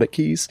QWERTY alphabet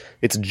keys.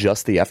 It's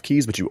just the F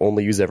keys, which you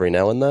only use every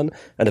now and then,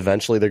 and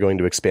eventually they're going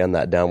to expand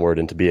that downward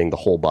into being the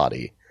whole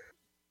body.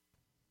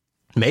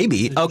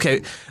 Maybe. Okay,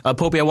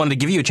 Popey, I wanted to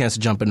give you a chance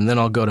to jump in, and then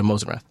I'll go to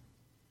Mosenrath.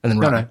 And then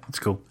No, it's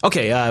cool.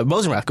 Okay,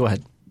 Mosenrath, go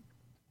ahead.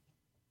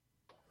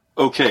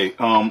 Okay,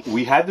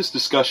 we had this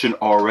discussion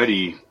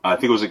already. I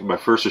think it was like my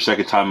first or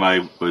second time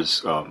I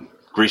was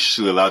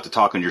graciously allowed to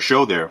talk on your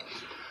show there,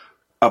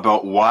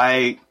 about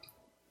why,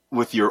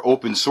 with your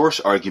open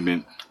source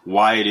argument,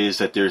 why it is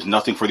that there's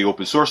nothing for the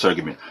open source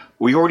argument.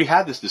 We already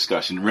had this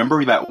discussion.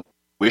 Remember that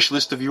wish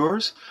list of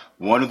yours?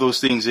 One of those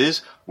things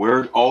is,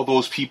 where all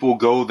those people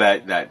go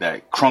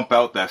that crump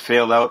out, that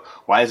fail out,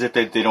 why is it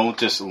that they don't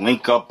just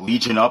link up,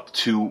 legion up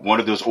to one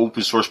of those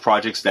open source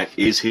projects that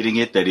is hitting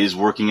it, that is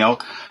working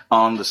out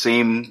on the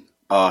same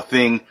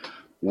thing?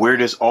 Where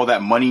does all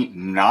that money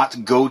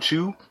not go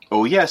to?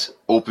 Oh yes,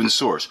 open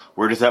source.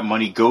 Where does that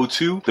money go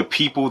to? The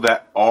people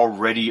that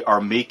already are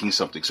making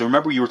something. So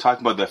remember you were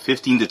talking about the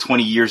 15 to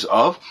 20 years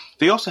of?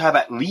 They also have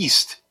at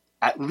least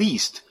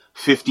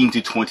 15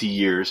 to 20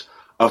 years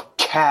of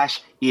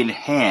cash in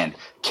hand,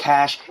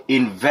 cash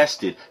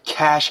invested,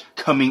 cash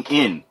coming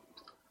in.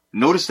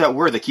 Notice that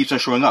word that keeps on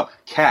showing up,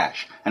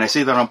 cash. And I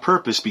say that on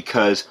purpose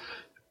because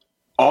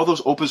all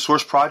those open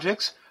source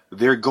projects,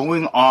 they're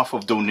going off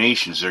of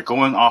donations. They're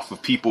going off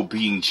of people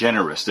being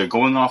generous. They're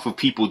going off of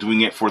people doing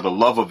it for the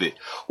love of it.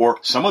 Or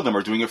some of them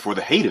are doing it for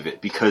the hate of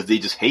it because they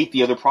just hate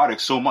the other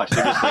product so much.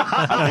 They're just like,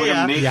 I'm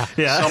going to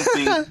make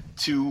something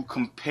to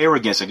compare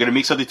against. I'm going to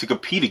make something to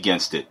compete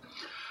against it.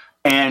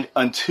 And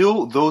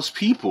until those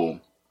people,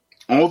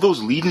 all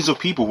those legions of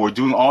people who are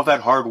doing all that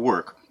hard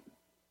work,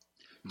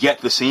 get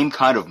the same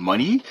kind of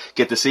money,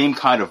 get the same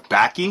kind of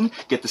backing,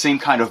 get the same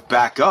kind of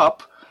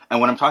backup.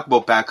 And when I'm talking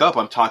about backup,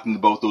 I'm talking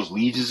about those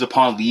legions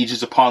upon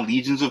legions upon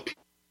legions of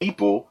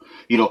people.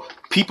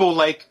 People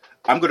like,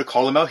 I'm going to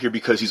call him out here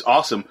because he's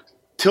awesome,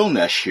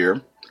 Tilnesh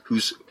here,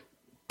 who's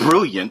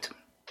brilliant.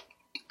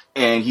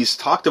 And he's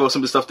talked about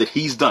some of the stuff that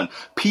he's done.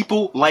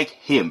 People like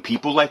him,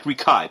 people like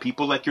Rikai,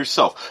 people like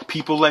yourself,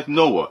 people like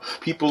Noah,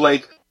 people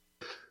like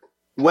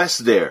Wes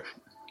there.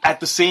 At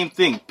the same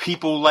thing,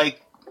 people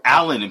like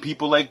Alan and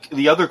people like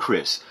the other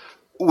Chris.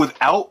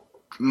 Without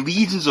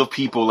legions of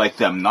people like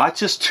them, not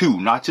just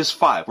 2, not just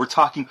 5, we're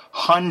talking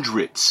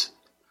hundreds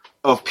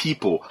of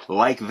people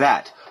like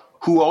that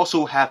who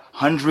also have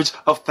hundreds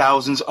of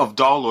thousands of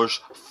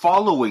dollars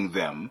following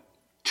them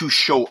to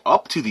show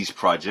up to these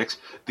projects.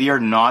 They are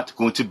not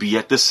going to be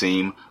at the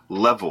same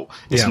level.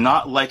 It's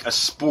not like a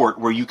sport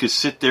where you could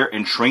sit there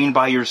and train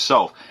by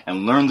yourself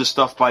and learn the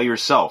stuff by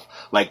yourself,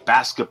 like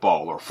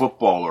basketball or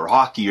football or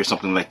hockey or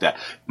something like that.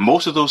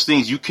 Most of those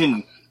things you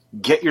can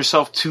get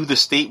yourself to the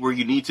state where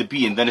you need to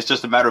be, and then it's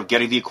just a matter of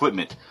getting the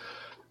equipment.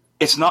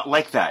 It's not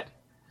like that.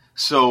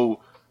 So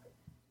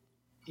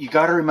you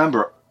got to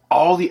remember,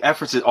 all the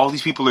efforts that all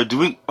these people are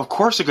doing, of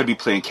course they're going to be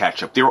playing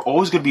catch-up. They're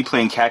always going to be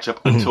playing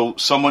catch-up until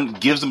someone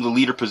gives them the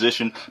leader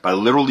position by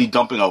literally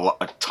dumping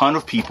a ton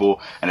of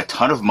people and a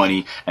ton of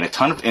money and a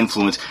ton of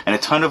influence and a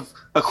ton of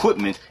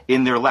equipment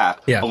in their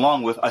lap,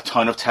 along with a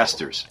ton of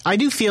testers. I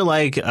do feel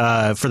like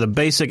for the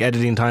basic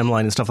editing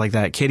timeline and stuff like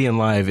that, KDN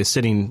Live is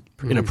sitting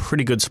in a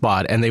pretty good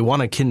spot, and they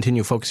want to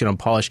continue focusing on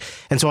polish.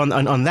 And so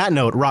on that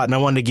note, Rotten, I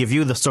wanted to give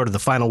you the sort of the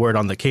final word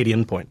on the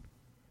KDN point.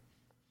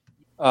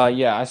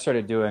 I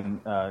started doing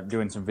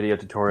some video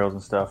tutorials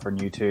and stuff on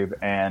YouTube,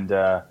 and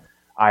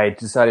I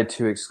decided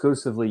to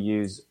exclusively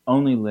use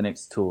only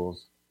Linux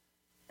tools.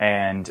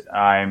 And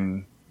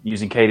I'm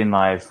using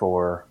Kdenlive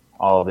for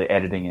all of the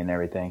editing and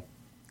everything.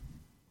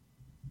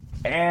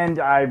 And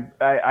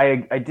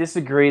I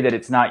disagree that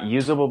it's not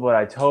usable, but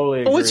I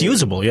totally agree. Oh, it's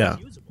usable, yeah.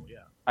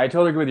 I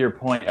totally agree with your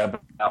point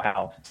about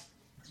how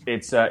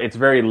it's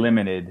very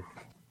limited,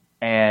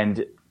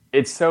 and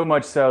it's so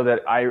much so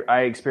that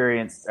I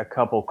experienced a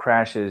couple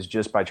crashes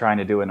just by trying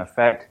to do an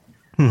effect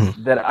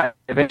that I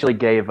eventually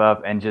gave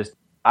up and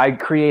I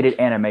created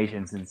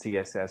animations in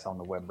CSS on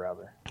the web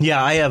browser.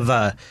 Yeah, I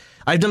have.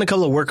 I've done a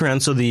couple of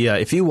workarounds. So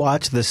if you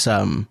watch this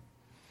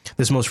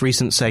this most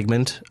recent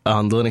segment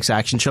on the Linux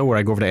Action Show where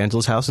I go over to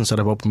Angela's house and set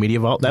up Open Media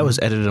Vault, that was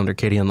edited under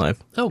KDN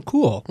Live. Oh,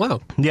 cool!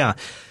 Wow. Yeah.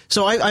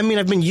 So I mean,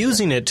 I've been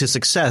using it to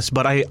success,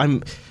 but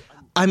I'm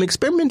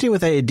experimenting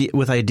with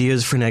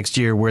ideas for next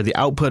year where the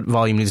output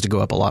volume needs to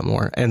go up a lot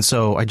more, and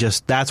so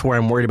that's where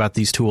I'm worried about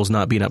these tools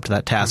not being up to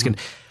that task. And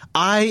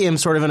I am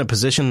sort of in a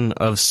position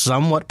of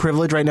somewhat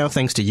privilege right now,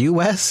 thanks to you,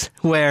 Wes,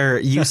 where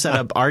you set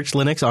up Arch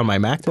Linux on my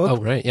MacBook. Oh,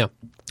 right, yeah.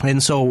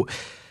 And so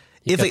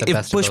if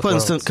push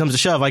buttons comes to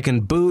shove, I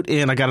can boot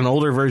in. I got an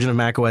older version of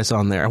macOS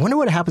on there. I wonder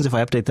what happens if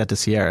I update that to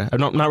Sierra. I'm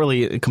not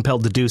really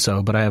compelled to do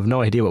so, but I have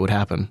no idea what would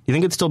happen. You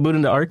think it'd still boot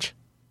into Arch?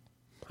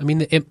 I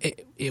mean,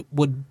 it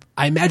would.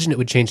 I imagine it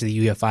would change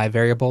the UEFI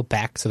variable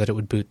back so that it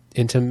would boot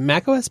into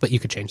macOS, but you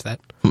could change that.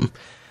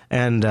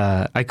 And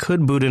I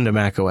could boot into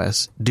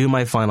macOS, do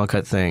my Final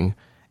Cut thing,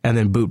 and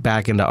then boot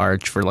back into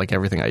Arch for like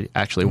everything I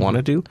actually want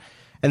to do.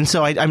 And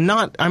so I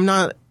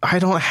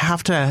don't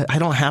have to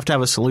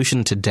have a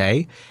solution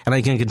today, and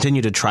I can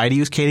continue to try to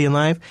use KDN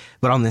Live,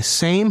 but on the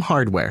same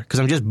hardware,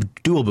 because I'm just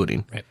dual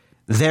booting. Right.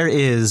 There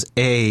is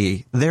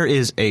a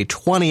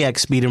 20x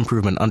speed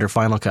improvement under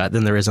Final Cut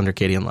than there is under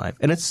KDN Live,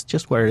 and it's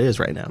just where it is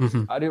right now.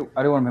 I do want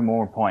to make one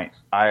more point.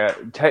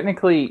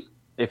 Technically,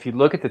 if you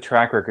look at the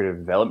track record of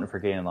development for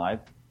KDN Live,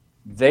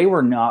 they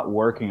were not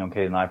working on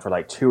KDN Live for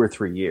like 2 or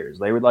 3 years.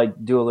 They would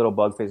like do a little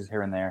bug fixes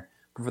here and there.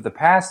 But for the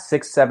past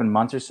 6-7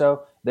 months or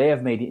so, they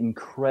have made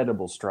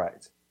incredible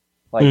strides.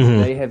 Like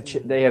they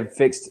have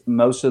fixed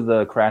most of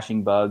the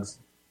crashing bugs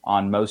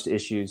on most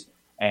issues,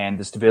 and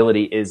the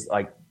stability is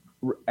like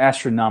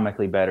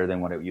astronomically better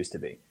than what it used to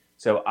be.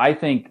 So I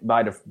think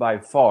by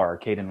far,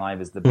 KDN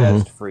Live is the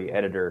best free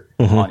editor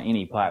on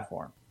any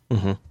platform.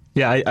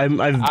 Yeah,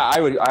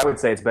 I would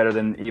say it's better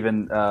than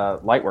even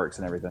Lightworks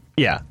and everything.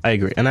 Yeah, I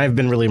agree, and I've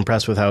been really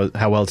impressed with how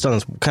well it's done.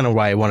 That's kind of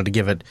why I wanted to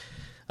give it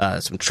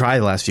some try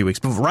the last few weeks.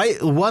 But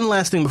one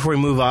last thing before we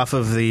move off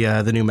of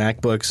the new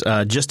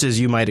MacBooks, just as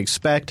you might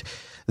expect,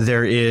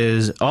 there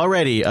is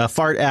already a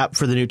fart app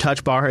for the new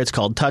Touch Bar. It's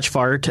called Touch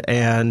Fart,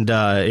 and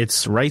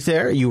it's right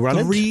there. You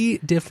run 3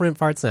 different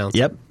fart sounds.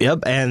 Yep,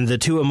 and the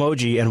 2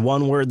 emoji and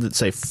 1 word that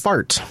say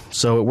fart.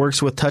 So it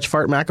works with Touch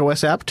Fart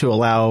macOS app to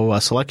allow a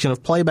selection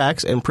of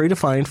playbacks and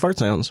predefined fart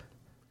sounds.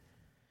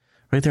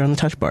 Right there on the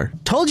Touch Bar.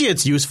 Told you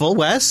it's useful,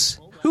 Wes.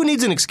 Who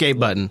needs an escape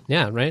button?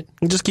 Yeah, right.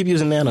 You just keep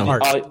using Nano.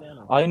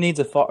 All you need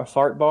is a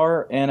fart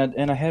bar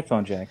and a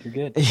headphone jack. You're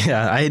good.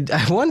 Yeah,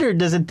 I wonder,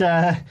 does it...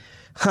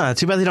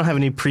 too bad they don't have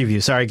any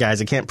preview. Sorry, guys,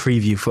 I can't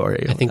preview for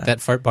you. I think that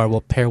fart bar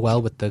will pair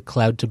well with the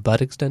cloud to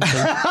butt extension.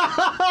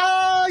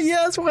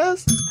 Yes,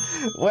 Wes.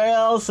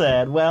 Well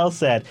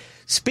said.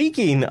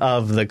 Speaking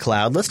of the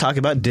cloud, let's talk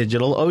about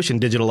DigitalOcean.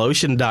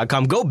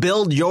 DigitalOcean.com. Go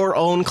build your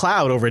own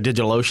cloud over at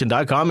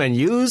DigitalOcean.com and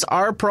use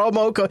our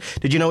promo code.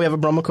 Did you know we have a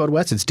promo code,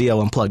 Wes? It's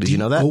DO Unplugged. Did you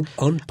know that? DO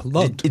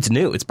Unplugged. It's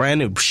new. It's brand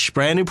new.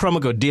 Brand new promo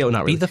code. DO,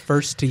 not really. Be the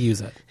first to use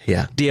it.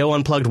 Yeah. DO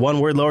Unplugged, one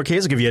word,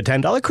 lowercase, will give you a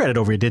 $10 credit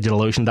over at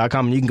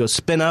DigitalOcean.com, and you can go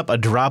spin up a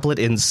droplet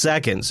in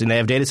seconds. And they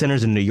have data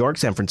centers in New York,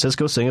 San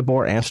Francisco,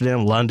 Singapore,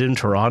 Amsterdam, London,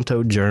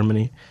 Toronto,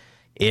 Germany,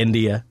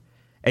 India.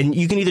 And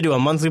you can either do a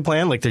monthly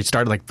plan, like they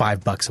start at like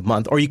 $5 a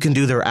month, or you can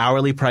do their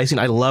hourly pricing.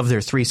 I love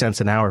their 3 cents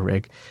an hour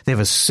rig. They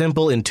have a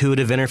simple,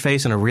 intuitive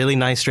interface and a really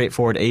nice,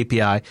 straightforward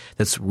API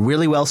that's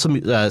really well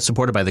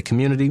supported by the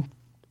community.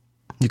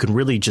 You can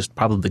really just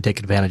probably take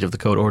advantage of the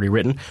code already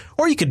written,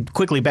 or you could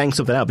quickly bang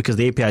something out because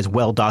the API is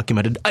well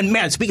documented. And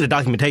man, speaking of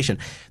documentation,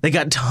 they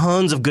got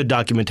tons of good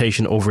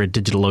documentation over at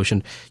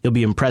DigitalOcean. You'll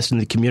be impressed in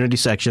the community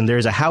section.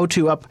 There's a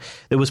how-to up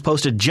that was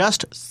posted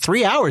just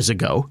 3 hours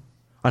ago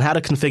on how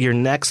to configure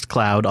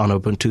Nextcloud on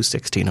Ubuntu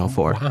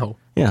 16.04. Wow.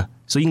 Yeah.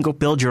 So you can go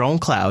build your own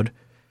cloud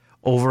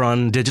over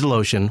on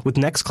DigitalOcean with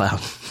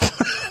Nextcloud.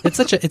 It's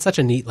such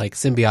a neat like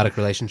symbiotic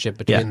relationship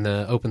between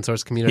the open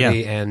source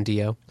community and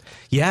DO.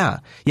 Yeah,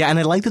 and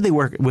I like that they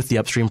work with the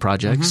upstream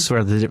projects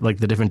or the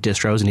different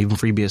distros and even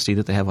FreeBSD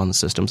that they have on the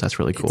systems. That's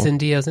really cool. It's in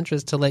DO's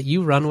interest to let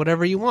you run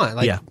whatever you want.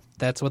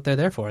 That's what they're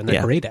there for, and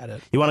they're great at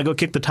it. You want to go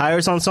kick the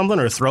tires on something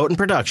or throw it in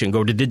production?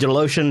 Go to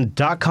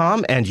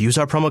DigitalOcean.com and use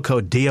our promo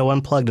code DO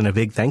Unplugged. And a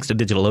big thanks to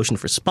DigitalOcean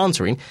for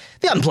sponsoring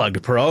the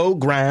Unplugged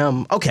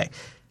program. Okay.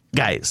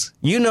 Guys,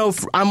 you know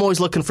I'm always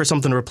looking for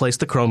something to replace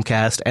the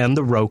Chromecast and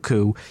the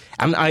Roku.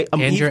 And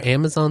your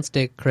Amazon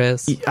stick,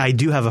 Chris. I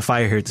do have a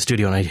Fire here at the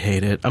studio, and I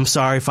hate it. I'm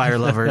sorry, Fire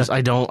lovers.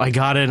 I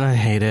got it, and I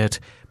hate it.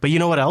 But you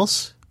know what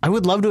else? I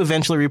would love to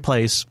eventually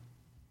replace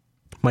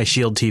my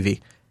Shield TV.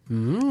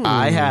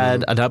 I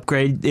had an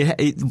upgrade.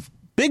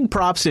 Big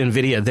props to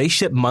NVIDIA. They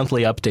ship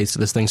monthly updates to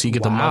this thing, so you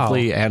get the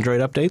monthly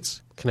Android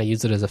updates. Can I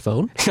use it as a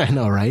phone? I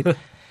know, right?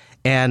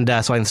 And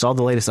so I installed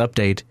the latest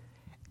update,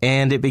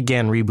 and it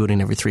began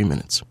rebooting every 3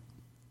 minutes.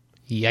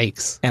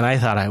 Yikes. And I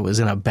thought I was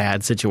in a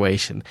bad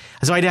situation.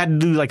 So I had to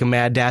do like a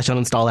mad dash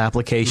uninstall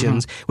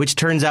applications, which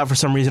turns out for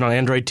some reason on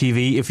Android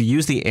TV, if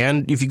you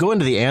go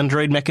into the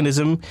Android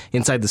mechanism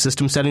inside the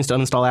system settings to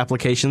uninstall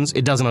applications,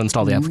 it doesn't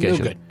uninstall the application.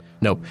 No good.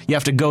 Nope. You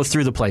have to go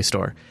through the Play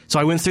Store. So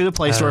I went through the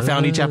Play Store,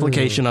 found each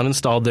application,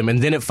 uninstalled them,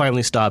 and then it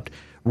finally stopped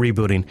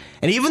rebooting.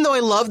 And even though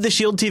I love the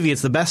Shield TV,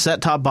 it's the best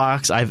set-top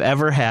box I've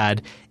ever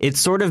had, it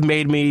sort of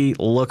made me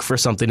look for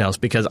something else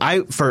because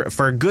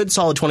for a good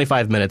solid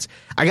 25 minutes,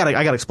 I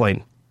gotta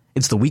explain.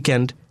 It's the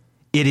weekend.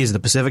 It is the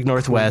Pacific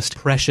Northwest.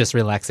 Precious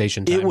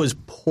relaxation time. It was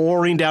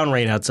pouring down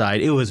rain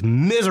outside. It was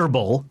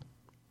miserable.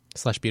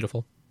 /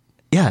 beautiful.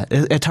 Yeah,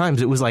 at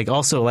times it was like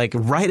also like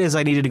right as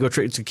I needed to go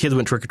the kids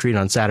went trick-or-treating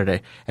on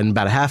Saturday, and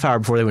about a half hour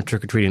before they went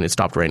trick-or-treating, it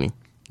stopped raining.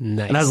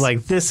 Nice. And I was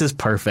like, this is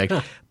perfect.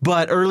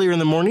 But earlier in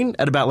the morning,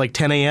 at about like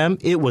 10 a.m.,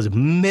 it was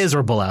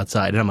miserable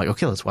outside. And I'm like,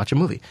 okay, let's watch a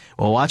movie.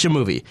 We'll watch a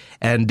movie.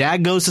 And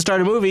Dad goes to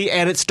start a movie,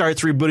 and it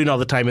starts rebooting all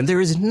the time. And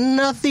there is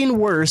nothing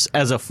worse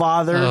as a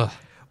father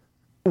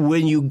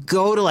when you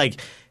go to like,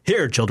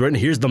 here, children,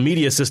 here's the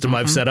media system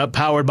I've set up,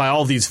 powered by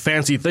all these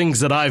fancy things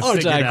that I've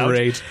figured out.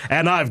 Great?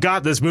 And I've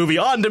got this movie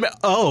on demand.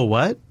 Oh,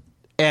 what?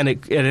 And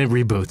it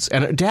reboots.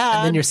 And Dad.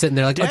 And then you're sitting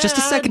there like, just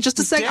a second.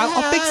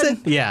 I'll fix it.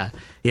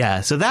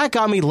 Yeah. So that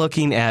got me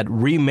looking at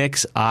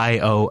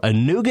Remix.io, a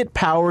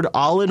Nougat-powered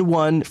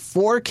all-in-one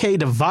 4K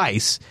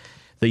device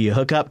that you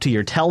hook up to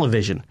your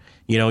television.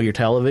 You know, your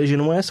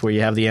television, Wes, where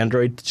you have the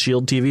Android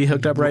Shield TV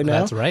hooked up right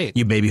now? That's right.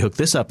 You maybe hook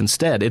this up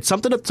instead. It's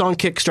something that's on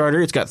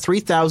Kickstarter. It's got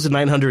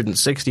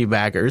 3,960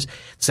 backers,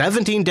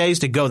 17 days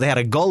to go. They had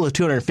a goal of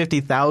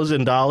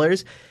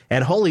 $250,000,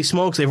 and holy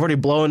smokes, they've already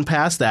blown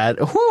past that.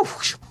 Whew.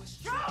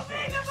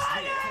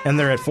 And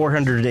they're at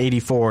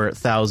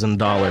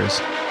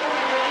 $484,000.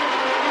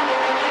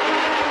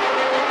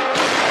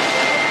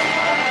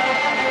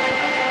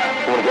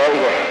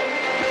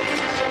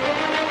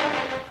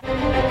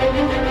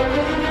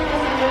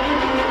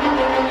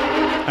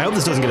 I hope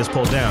this doesn't get us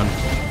pulled down,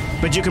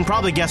 but you can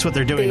probably guess what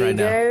they're doing right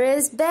now. Bigger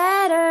is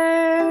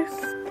better.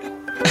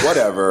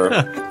 Whatever.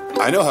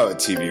 I know how a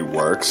TV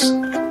works.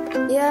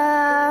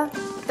 Yeah,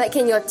 but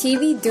can your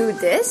TV do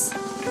this?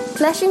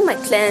 Clashing my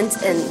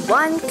clans in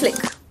one click.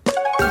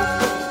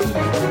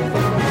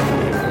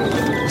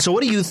 So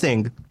what do you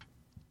think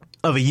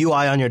of a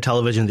UI on your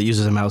television that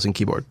uses a mouse and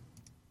keyboard?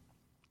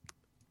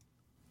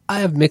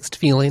 I have mixed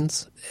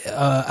feelings,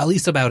 at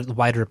least about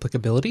wider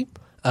applicability.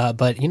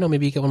 But,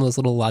 maybe you get one of those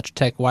little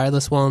Logitech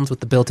wireless ones with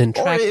the built-in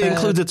trackpad. Or it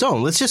includes its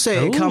own. Let's just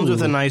say it comes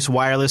with a nice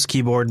wireless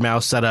keyboard,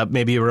 mouse setup,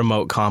 maybe a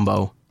remote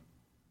combo.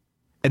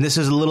 And this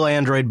is a little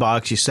Android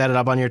box. You set it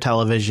up on your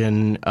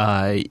television,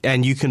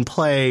 and you can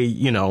play,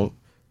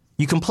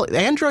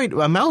 Android.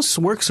 A mouse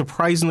works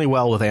surprisingly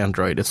well with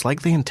Android. It's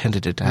like they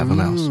intended it to have a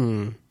mouse.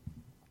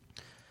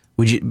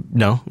 Would you?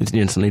 No,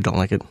 you instantly don't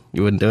like it.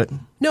 You wouldn't do it.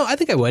 No, I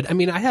think I would. I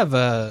mean, I have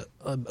a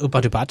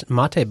Ubuntu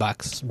Mate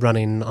box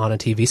running on a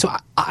TV, so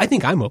I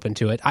think I'm open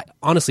to it.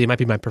 Honestly, it might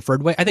be my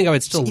preferred way. I think I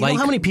would still like. You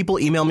know how many people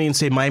email me and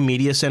say my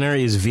media center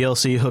is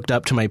VLC hooked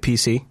up to my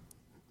PC?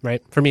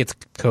 Right. For me, it's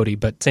Kodi,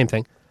 but same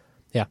thing.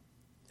 Yeah.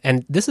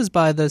 And this is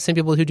by the same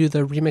people who do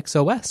the Remix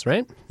OS,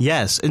 right?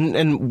 Yes.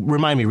 And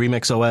remind me,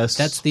 Remix OS.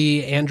 That's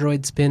the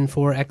Android spin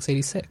for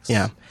x86.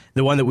 Yeah.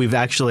 The one that we've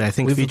actually, I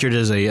think, featured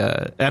as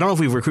a... I don't know if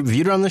we've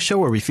reviewed it on this show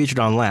or we featured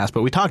it on last,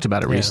 but we talked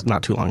about it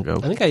not too long ago.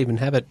 I think I even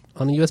have it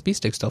on a USB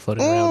stick still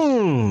floating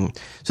around.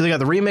 So they got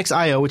the Remix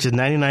IO, which is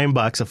 $99,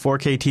 a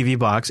 4K TV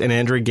box, and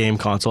Android game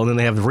console. And then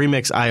they have the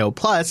Remix IO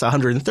Plus,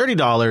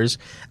 $130,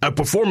 a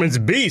performance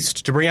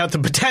beast to bring out the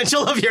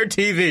potential of your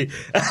TV.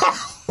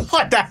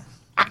 What the...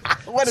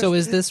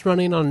 Is this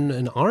running on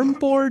an ARM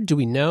board? Do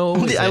we know?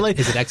 Is it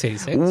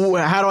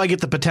x86? How do I get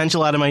the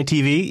potential out of my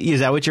TV? Is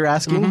that what you're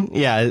asking? Mm-hmm.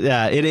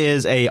 Yeah, it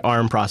is a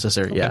ARM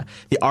processor. Okay. Yeah,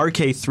 the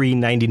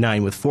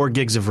RK399 with 4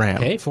 gigs of RAM.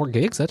 Okay, 4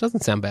 gigs. That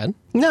doesn't sound bad.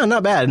 No,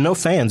 not bad. No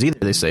fans either,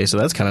 they say, so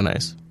that's kind of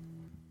nice.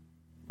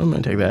 I'm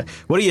going to take that.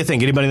 What do you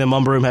think? Anybody in the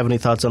mumble room have any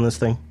thoughts on this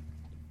thing?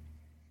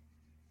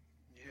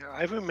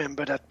 I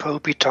remember that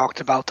Popey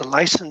talked about the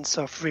license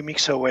of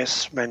Remix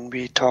OS when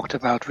we talked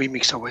about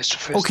Remix OS the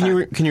first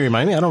time. Can you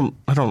remind me? I don't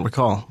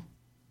recall.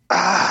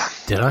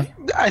 Did I?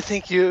 I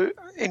think you're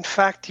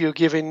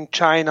giving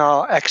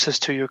China access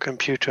to your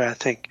computer, I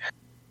think.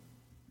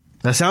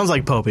 That sounds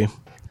like Popey.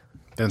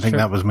 Don't think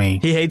that was me.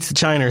 He hates the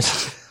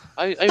Chiners.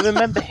 I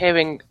remember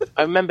hearing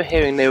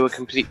they were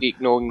completely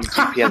ignoring the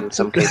GPL in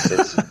some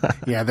cases.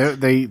 Yeah,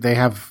 they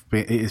have.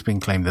 It's been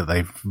claimed that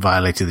they've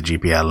violated the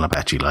GPL and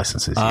Apache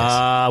licenses.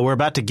 Yes. We're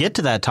about to get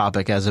to that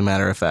topic, as a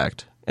matter of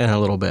fact, in a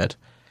little bit.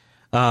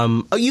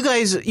 You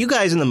guys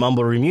in the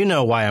mumble room, you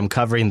know why I'm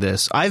covering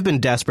this. I've been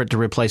desperate to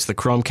replace the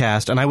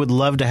Chromecast, and I would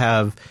love to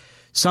have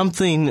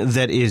something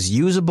that is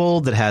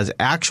usable, that has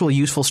actual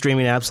useful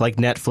streaming apps like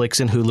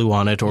Netflix and Hulu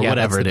on it, or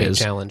whatever it is.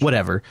 Challenge.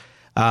 Whatever.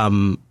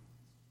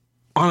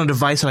 on a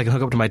device that I can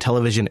hook up to my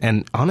television.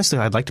 And honestly,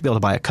 I'd like to be able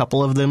to buy a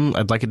couple of them.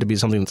 I'd like it to be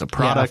something that's a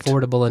product. Yeah,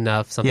 affordable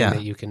enough, something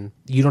that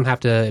you don't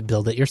have to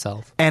build it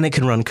yourself. And it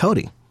can run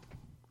Kodi.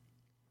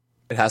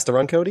 It has to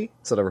run Kodi?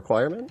 Is that a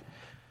requirement?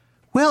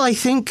 Well, I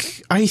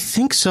think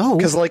so.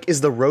 Because, like,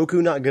 is the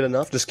Roku not good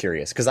enough? Just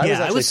curious. Because I was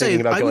actually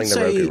thinking about going the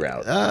Roku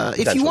route.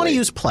 If you want to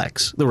use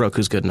Plex, the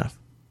Roku's good enough.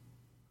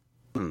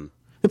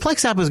 The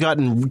Plex app has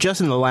gotten, just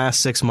in the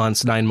last 6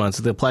 months, 9 months,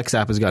 the Plex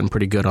app has gotten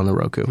pretty good on the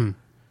Roku.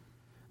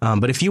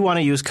 But if you want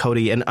to use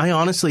Kodi, and I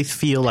honestly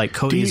feel like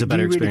Kodi is a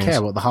better experience. Do you really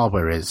care what the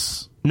hardware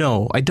is?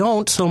 No, I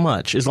don't so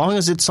much. As long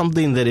as it's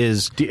something that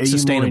is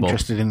sustainable. Are you more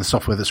interested in the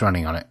software that's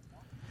running on it?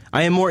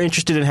 I am more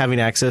interested in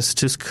having access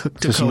to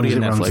Kodi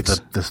and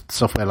Netflix. The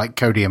software like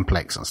Kodi and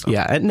Plex and stuff.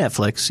 Yeah, at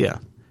Netflix, yeah.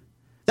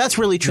 That's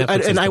really true.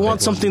 And I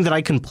want something that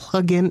I can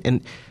plug in.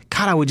 And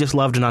God, I would just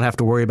love to not have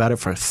to worry about it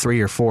for 3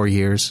 or 4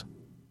 years.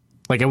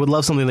 Like, I would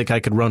love something that I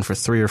could run for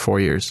 3 or 4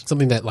 years.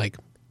 Something that, like,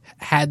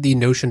 had the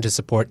notion to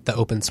support the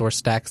open source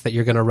stacks that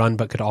you're going to run,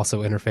 but could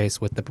also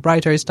interface with the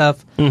proprietary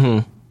stuff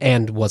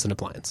and was an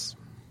appliance.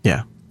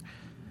 Yeah.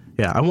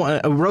 Yeah, I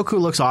want Roku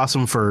looks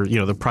awesome for,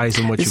 the price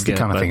and what you get. It's the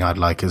kind of thing I'd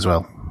like as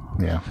well.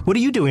 Yeah. What are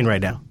you doing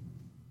right now?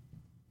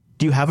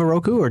 Do you have a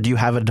Roku or do you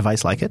have a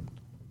device like it?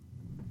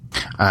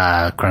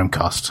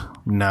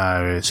 Chromecast.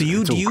 No. So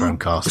it's all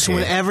Chromecast. So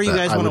whenever you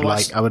guys want to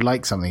watch, I would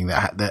like something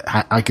that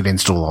I could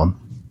install on.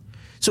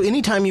 So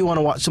anytime you want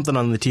to watch something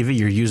on the TV,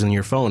 you're using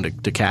your phone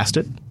to cast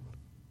it,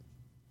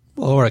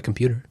 or a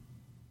computer.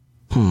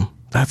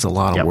 That's a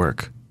lot of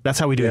work. That's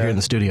how we do it here in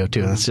the studio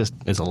too.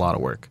 It's a lot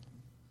of work.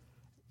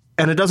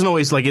 And it doesn't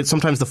always,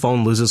 sometimes the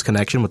phone loses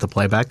connection with the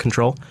playback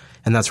control,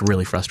 and that's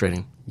really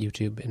frustrating.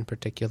 YouTube in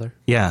particular.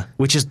 Yeah,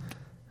 which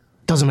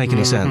doesn't make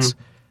any sense.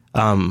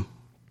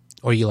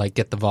 Or you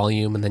get the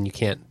volume and then you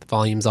can't, the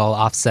volume's all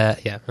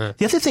offset. Yeah.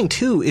 The other thing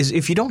too is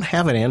if you don't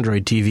have an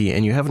Android TV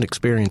and you haven't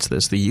experienced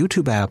this, the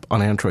YouTube app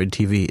on Android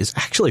TV is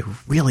actually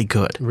really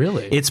good.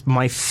 Really? It's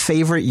my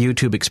favorite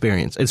YouTube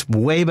experience. It's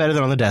way better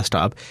than on the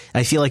desktop.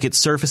 I feel like it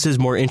surfaces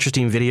more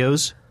interesting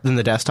videos than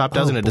the desktop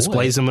does, and it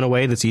displays them in a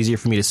way that's easier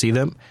for me to see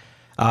them.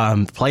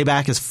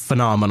 Playback is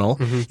phenomenal.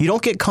 You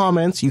don't get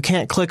comments. You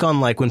can't click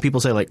on when people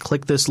say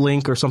click this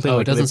link or something.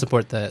 It doesn't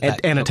support the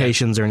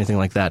annotations or anything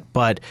like that.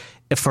 But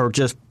for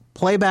just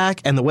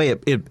playback and the way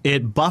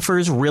it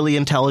buffers really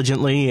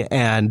intelligently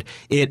and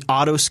it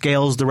auto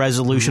scales the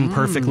resolution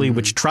perfectly.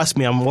 Which, trust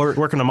me, I'm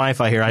working on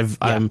MiFi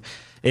here.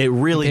 It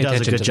really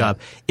does a good job.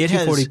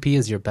 240p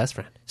is your best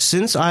friend.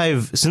 Since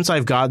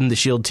I've gotten the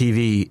Shield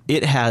TV,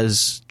 it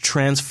has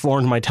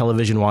transformed my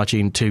television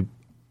watching to.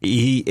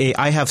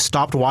 I have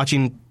stopped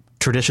watching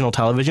traditional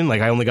television.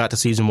 I only got to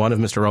season 1 of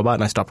Mr. Robot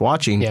and I stopped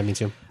watching. Yeah, me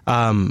too.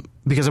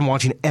 Because I'm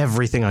watching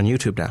everything on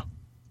YouTube now.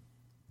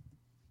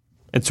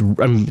 It's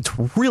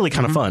really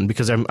kind of fun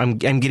because I'm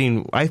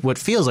getting what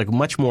feels like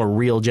much more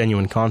real,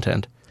 genuine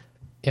content.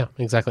 Yeah,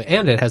 exactly.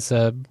 And it has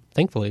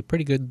thankfully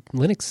pretty good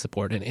Linux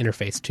support and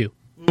interface too.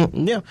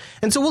 Yeah,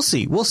 and so we'll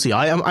see.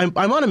 I'm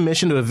on a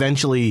mission to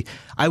eventually.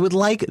 I would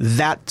like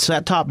that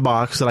set-top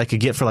box that I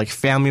could get for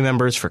family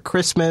members for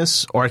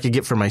Christmas, or I could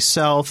get for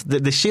myself.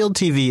 The Shield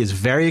TV is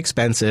very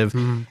expensive,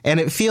 and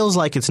it feels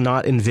like it's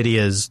not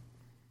NVIDIA's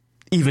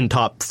even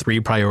top 3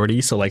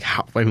 priority. So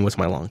what's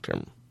my long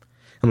term?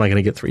 Am I going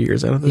to get 3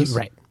 years out of this?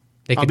 Right.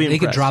 They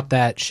could drop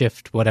that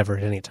shift whatever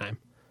at any time.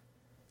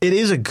 It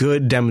is a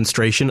good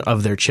demonstration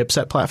of their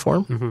chipset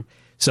platform.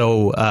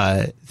 So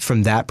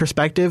from that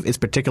perspective, it's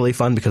particularly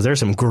fun because there's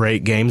some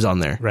great games on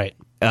there. Right.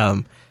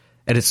 And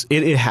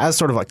it has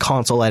sort of a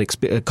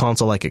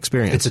console-like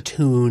experience. It's a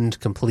tuned,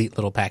 complete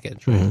little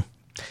package. Right?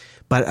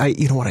 But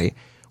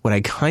what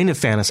I kind of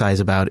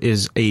fantasize about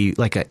is a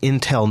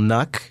Intel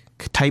NUC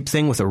type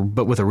thing with a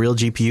real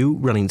GPU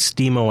running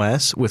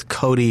SteamOS with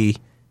Kodi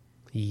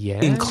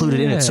included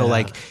in it. So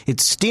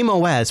it's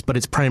SteamOS, but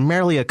it's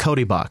primarily a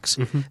Kodi box.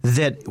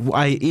 That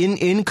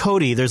in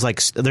Kodi there's a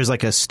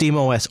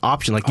SteamOS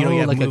option. You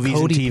have movies a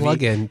Kodi and TV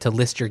plugin to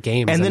list your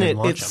games, and then it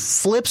them.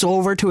 flips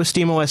over to a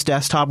SteamOS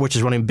desktop, which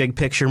is running big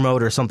picture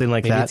mode or something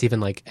like Maybe that. It's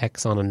even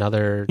X on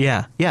another.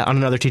 Yeah, on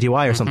another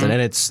TTY or something,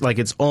 and it's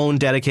its own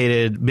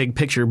dedicated big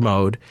picture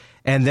mode.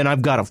 And then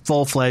I've got a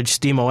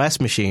full-fledged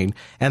SteamOS machine.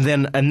 And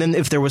then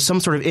if there was some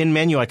sort of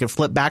in-menu, I could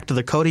flip back to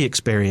the Kodi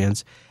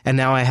experience. And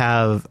now I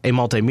have a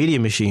multimedia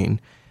machine.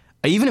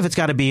 Even if it's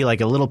got to be a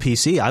little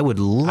PC, I would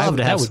love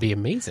to have... That would be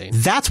amazing.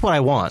 That's what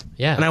I want.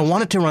 Yeah. And I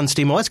want it to run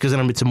SteamOS because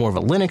then it's more of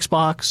a Linux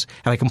box,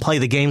 and I can play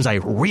the games I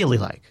really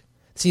like.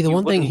 See, the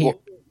one thing here...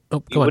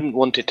 You wouldn't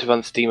want it to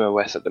run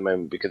SteamOS at the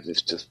moment because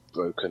it's just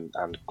broken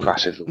and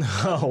crashes.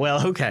 Oh,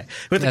 well, okay.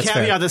 With the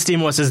caveat that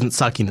SteamOS isn't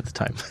sucking at the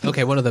time.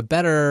 Okay, one of the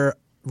better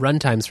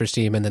runtimes for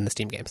Steam and then the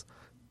Steam games.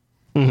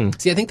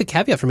 See, I think the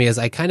caveat for me is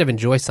I kind of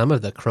enjoy some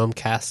of the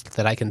Chromecast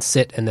that I can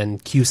sit and then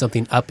queue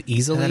something up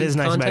easily. That is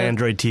nice about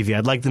Android TV.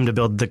 I'd like them to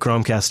build the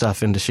Chromecast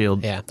stuff into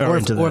Shield. Yeah, or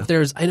if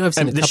there's, I know I've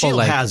seen a couple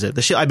Shield has it.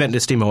 The Shield, I bet into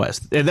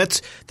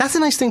SteamOS. That's a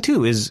nice thing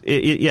too.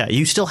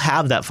 You still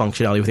have that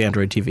functionality with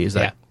Android TV. Is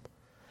that? Yeah.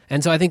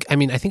 And so I think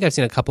I've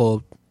seen a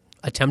couple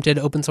attempted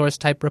open source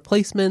type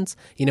replacements,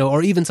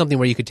 or even something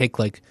where you could take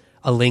like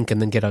a link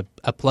and then get a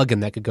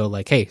plugin that could go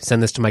like, hey,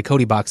 send this to my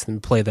Kodi box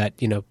and play that,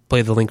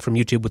 play the link from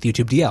YouTube with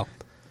YouTube DL.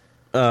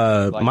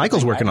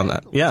 Michael's working on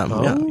that. Yeah.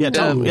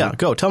 Tell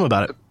him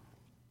about it.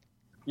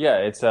 Yeah,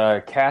 it's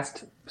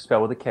Cast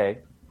spelled with a K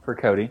for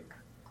Kodi.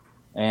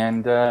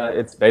 And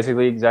it's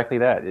basically exactly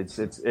that.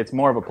 It's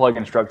more of a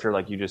plugin structure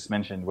like you just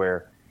mentioned,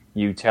 where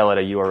you tell it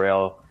a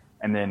URL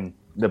and then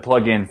the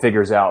plugin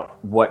figures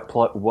out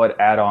what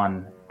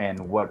add-on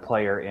and what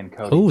player in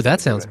Kodi. Oh, that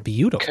sounds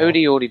beautiful.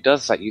 Kodi already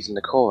does that using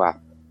the core app.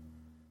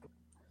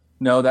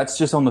 No, that's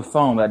just on the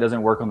phone. That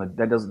doesn't work on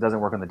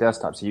the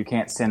desktop. So you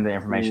can't send the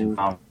information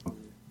from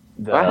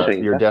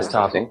your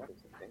desktop.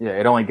 Yeah,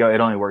 it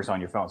only works on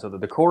your phone. So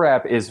the core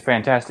app is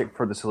fantastic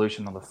for the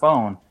solution on the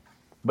phone,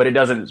 but it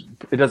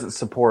doesn't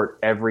support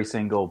every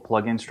single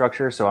plugin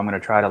structure. So I'm going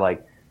to try to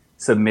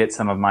submit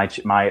some of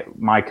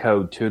my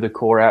code to the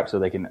core app so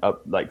they can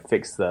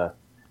fix the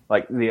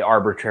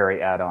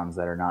arbitrary add-ons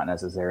that are not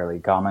necessarily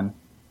common.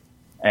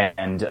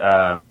 And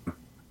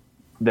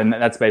then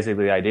that's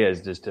basically the idea,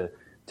 is just to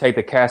take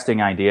the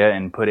casting idea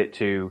and put it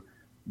to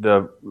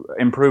the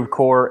improved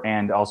core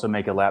and also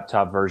make a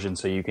laptop version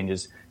so you can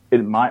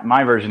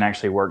my version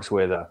actually works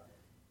with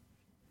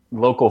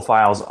local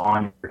files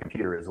on your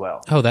computer as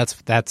well. Oh, that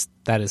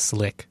is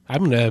slick.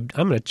 I'm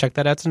gonna check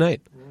that out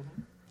tonight.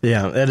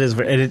 Yeah, it is.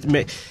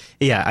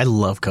 I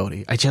love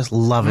Kodi. I just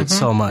love it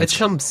so much. It's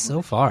come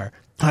so far.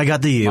 I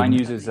got the mine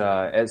uses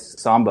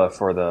Samba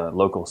for the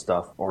local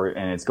stuff,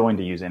 and it's going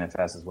to use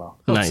NFS as well.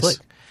 Nice. Slick.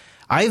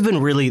 I've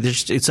been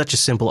it's such a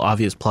simple,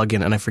 obvious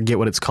plugin, and I forget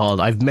what it's called.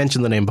 I've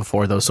mentioned the name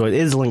before though, so it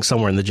is linked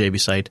somewhere in the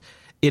JB site.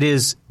 It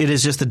is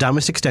just the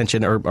dumbest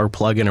extension or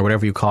plugin or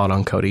whatever you call it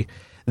on Kodi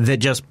that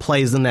just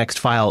plays the next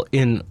file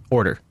in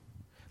order.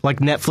 Like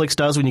Netflix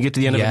does when you get to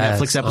the end of a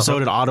Netflix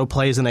episode, it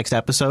auto-plays the next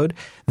episode.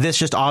 This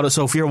just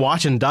so if you're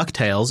watching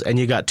DuckTales and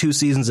you got 2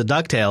 seasons of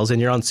DuckTales and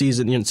you're on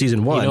season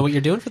 1. You know what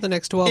you're doing for the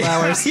next 12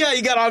 hours? Yeah,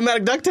 you got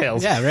automatic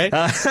DuckTales. Yeah, right?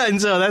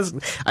 And so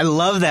I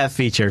love that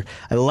feature.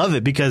 I love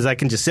it because I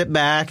can just sit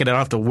back and I don't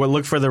have to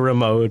look for the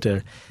remote.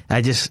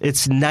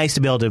 It's nice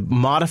to be able to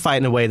modify it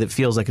in a way that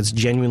feels like it's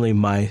genuinely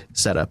my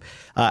setup.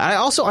 I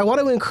want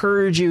to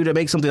encourage you to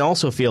make something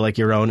also feel like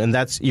your own, and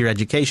that's your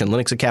education.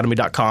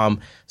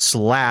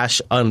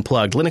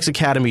 LinuxAcademy.com/unplugged. Linux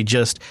Academy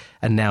just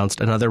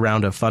announced another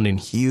round of funding.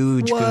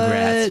 Huge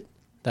congrats.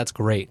 That's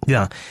great.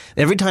 Yeah.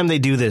 Every time they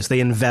do this,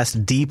 they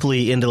invest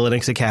deeply into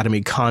Linux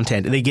Academy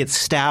content. They get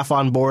staff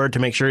on board to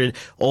make sure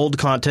old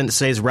content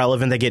stays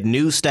relevant. They get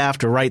new staff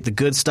to write the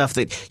good stuff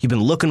that you've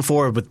been looking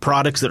for with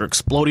products that are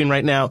exploding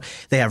right now.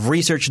 They have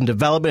research and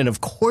development. And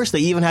of course, they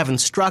even have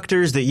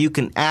instructors that you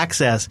can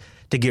access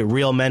to get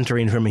real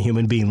mentoring from a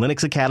human being.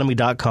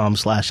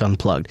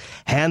 LinuxAcademy.com/unplugged.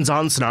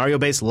 Hands-on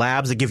scenario-based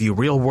labs that give you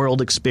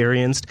real-world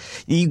experience.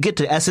 You get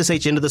to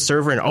SSH into the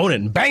server and own it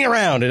and bang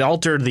around and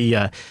alter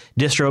the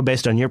distro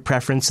based on your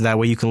preference. That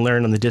way you can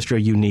learn on the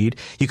distro you need.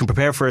 You can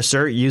prepare for a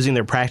cert using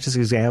their practice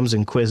exams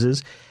and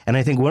quizzes. And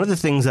I think one of the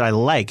things that I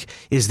like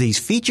is these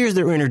features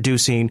that we're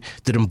introducing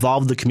that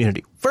involve the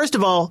community. First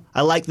of all,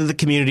 I like that the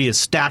community is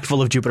stacked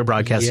full of Jupiter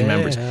Broadcasting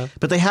members.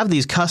 But they have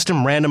these custom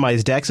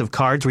randomized decks of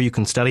cards where you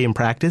can study and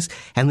practice.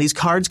 And these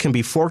cards can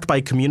be forked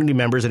by community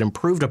members and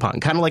improved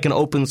upon, kind of like an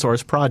open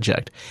source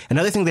project.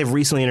 Another thing they've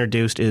recently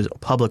introduced is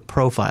public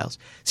profiles.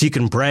 So you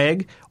can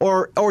brag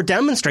or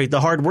demonstrate the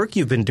hard work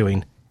you've been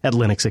doing at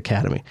Linux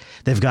Academy.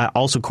 They've got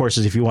also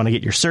courses if you want to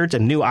get your certs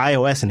and new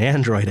iOS and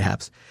Android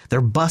apps.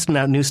 They're busting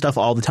out new stuff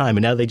all the time,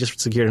 and now they just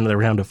secured another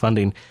round of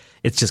funding.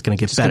 It's just going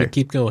to get better.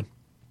 Keep going.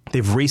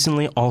 They've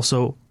recently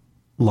also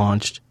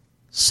launched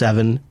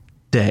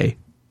 7-day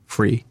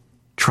free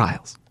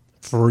trials.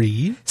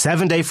 Free?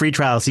 7-day free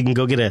trials. So you can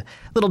go get a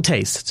little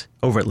taste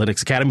over at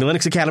Linux Academy.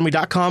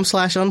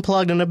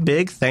 LinuxAcademy.com/unplugged. And a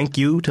big thank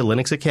you to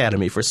Linux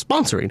Academy for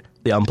sponsoring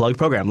the Unplugged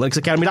program.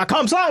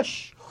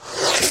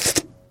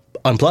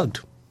 LinuxAcademy.com/unplugged.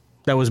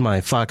 That was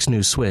my Fox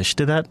News swish.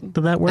 Did that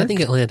work? I think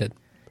it landed.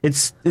 I'm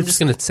just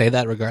going to say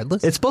that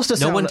regardless. It's supposed to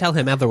sound, no one tell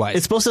him otherwise.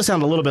 It's supposed to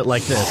sound a little bit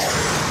like this.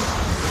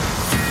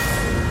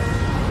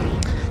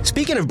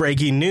 Speaking of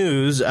breaking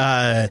news,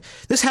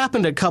 this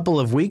happened a couple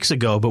of weeks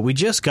ago, but we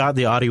just got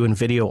the audio and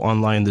video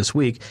online this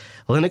week.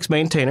 Linux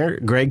maintainer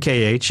Greg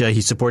KH,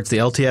 he supports the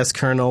LTS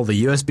kernel,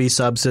 the USB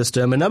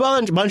subsystem, and a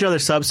bunch of other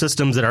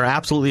subsystems that are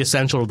absolutely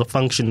essential to the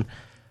function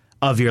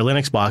of your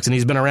Linux box. And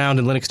he's been around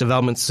in Linux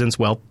development since,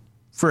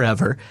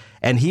 forever.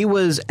 And he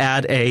was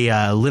at a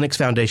Linux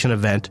Foundation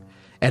event,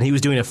 and he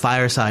was doing a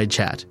fireside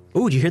chat.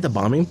 Oh, did you hear the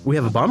bombing? We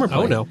have a bomber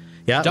plane. Oh, no.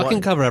 Yeah, duck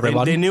and cover,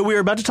 everybody. They knew we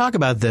were about to talk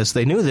about this.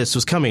 They knew this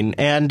was coming.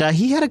 And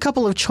he had a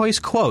couple of choice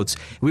quotes.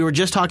 We were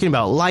just talking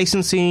about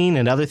licensing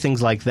and other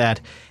things like that.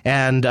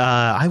 And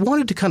I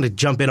wanted to kind of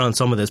jump in on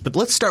some of this. But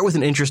let's start with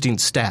an interesting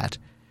stat.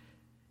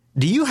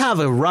 Do you have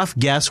a rough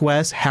guess,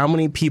 Wes, how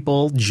many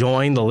people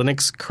join the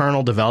Linux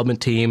kernel development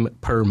team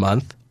per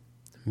month?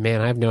 Man,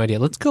 I have no idea.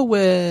 Let's go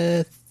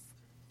with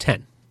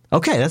 10.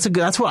 Okay,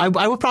 that's what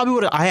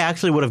I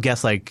actually would have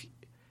guessed like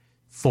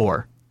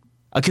 4.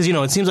 Because,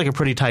 it seems like a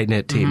pretty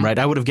tight-knit team, right?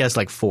 I would have guessed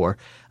like 4.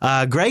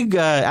 Greg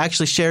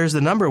actually shares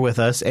the number with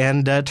us,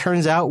 and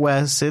turns out,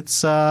 Wes,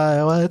 it's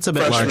a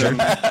bit larger.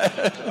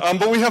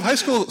 But we have high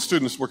school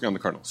students working on the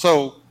kernel.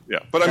 So, yeah.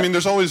 But,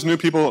 there's always new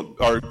people.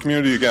 Our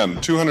community, again,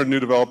 200 new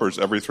developers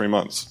every 3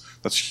 months.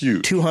 That's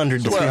huge.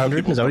 200 to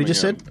 300? Is that what you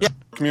just said? Yeah.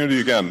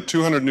 Community, again,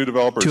 200 new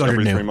developers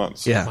every 3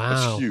 months. Yeah. Wow.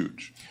 That's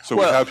huge. So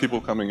we have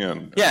people coming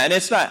in. Yeah, and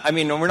it's not,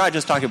 we're not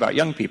just talking about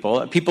young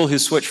people who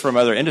switch from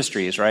other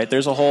industries, right?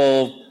 There's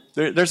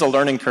a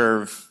learning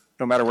curve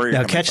no matter where you're now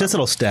coming catch from. this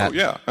little stat. Oh,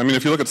 yeah.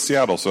 If you look at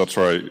Seattle, so that's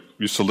where I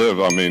used to live,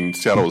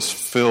 Seattle is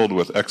filled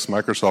with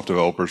ex-Microsoft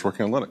developers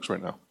working on Linux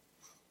right now.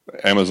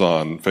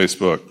 Amazon,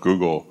 Facebook,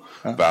 Google,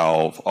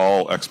 Valve,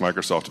 all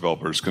ex-Microsoft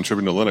developers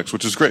contributing to Linux,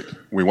 which is great.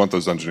 We want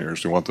those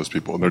engineers. We want those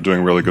people, and they're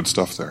doing really good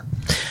stuff there.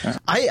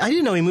 I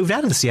didn't know he moved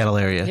out of the Seattle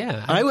area.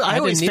 Yeah. I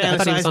always didn't either. I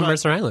thought he was on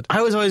Mercer Island.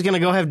 I was always going to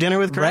go have dinner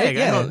with Greg. Right?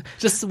 Yeah.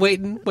 Just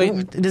waiting.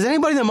 Does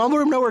anybody in the mumble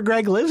room know where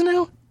Greg lives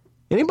now?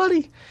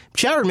 Anybody?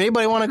 Chat room,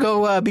 anybody want to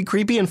go be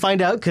creepy and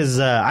find out? Because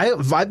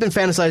I've been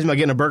fantasizing about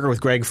getting a burger with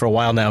Greg for a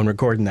while now and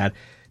recording that.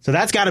 So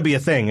that's got to be a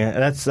thing.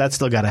 That's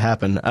still got to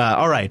happen.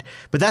 All right.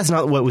 But that's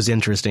not what was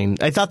interesting.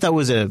 I thought that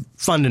was a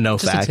fun-to-know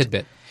fact. Just a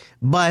tidbit.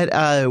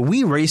 But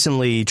we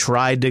recently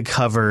tried to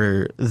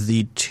cover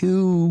the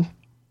 2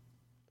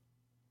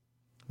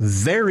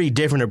 very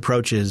different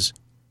approaches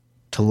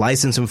to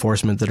license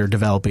enforcement that are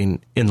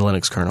developing in the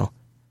Linux kernel.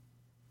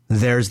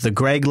 There's the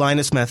Greg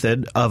Linus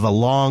method of a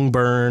long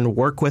burn,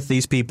 work with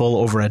these people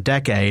over a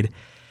decade.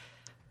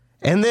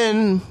 And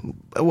then,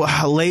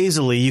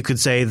 lazily, you could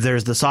say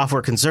there's the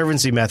software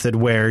conservancy method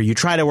where you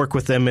try to work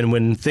with them, and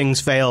when things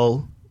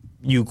fail,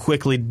 you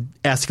quickly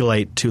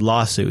escalate to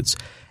lawsuits.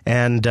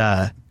 And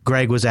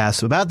Greg was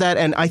asked about that,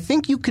 and I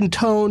think you can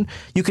tell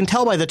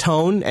by the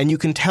tone, and you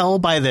can tell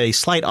by the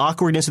slight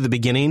awkwardness at the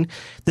beginning,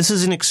 this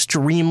is an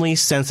extremely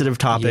sensitive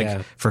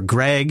topic for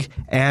Greg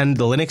and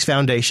the Linux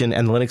Foundation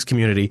and the Linux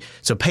community.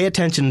 So pay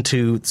attention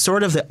to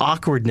sort of the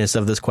awkwardness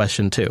of this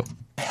question, too.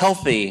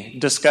 Healthy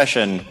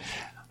discussion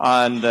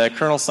on the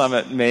Kernel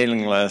Summit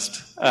mailing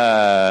list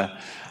on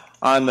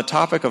the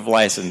topic of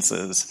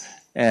licenses.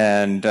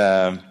 And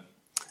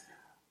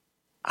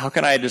how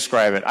can I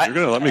describe it? You're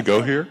going to let me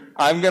go here?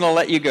 I'm going to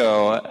let you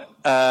go.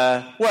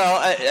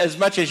 As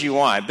much as you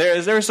want.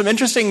 There are some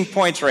interesting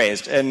points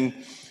raised. And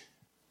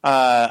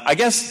I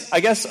guess.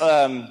 Do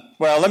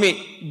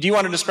you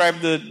want to describe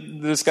the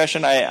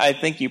discussion? I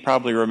think you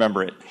probably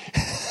remember it.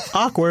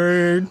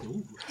 Awkward.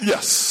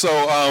 Yes. So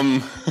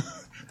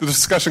the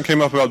discussion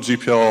came up about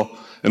GPL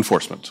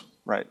enforcement.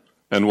 Right.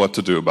 And what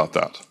to do about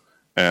that.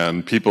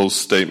 And people's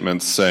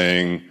statements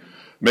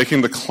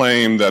making the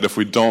claim that if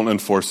we don't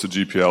enforce the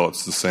GPL,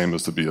 it's the same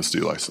as the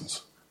BSD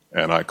license.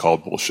 And I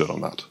called bullshit on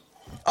that.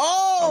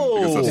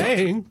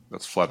 Oh!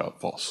 That's flat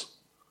out false.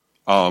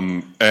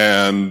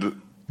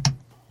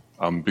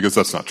 Because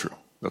that's not true.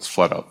 That's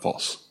flat out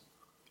false.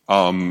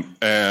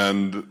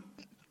 And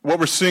what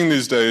we're seeing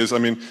these days,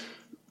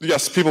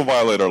 yes, people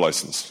violate our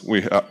license.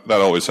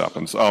 That always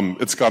happens.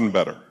 It's gotten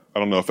better. I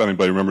don't know if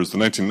anybody remembers the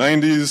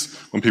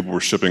 1990s when people were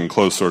shipping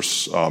closed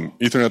source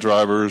Ethernet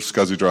drivers,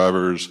 SCSI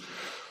drivers,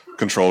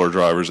 controller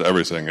drivers,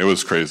 everything. It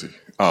was crazy.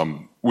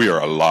 We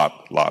are a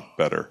lot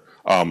better.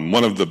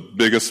 One of the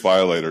biggest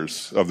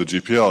violators of the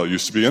GPL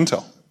used to be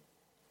Intel,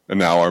 and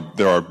now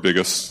they're our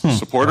biggest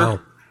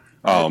supporter.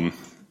 Wow.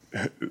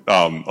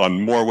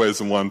 On more ways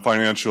than one,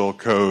 financial,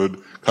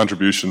 code,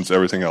 contributions,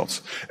 everything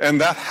else. And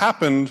that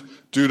happened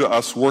due to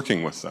us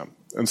working with them.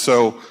 And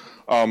so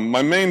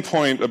my main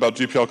point about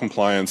GPL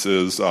compliance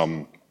is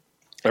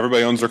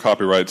everybody owns their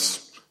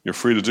copyrights. You're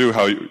free to do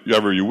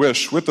however you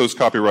wish with those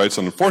copyrights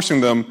and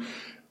enforcing them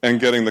and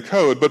getting the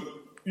code, but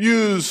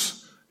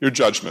use your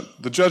judgment.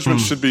 The judgment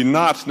should be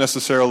not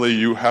necessarily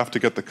you have to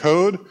get the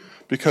code,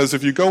 because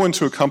if you go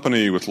into a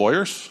company with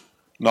lawyers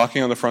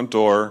knocking on the front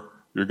door,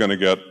 you're going to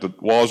get, the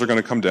walls are going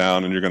to come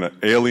down, and you're going to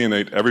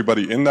alienate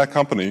everybody in that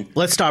company.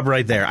 Let's stop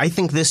right there. I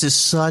think this is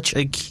such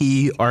a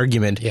key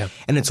argument. Yeah.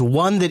 And it's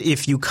one that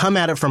if you come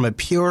at it from a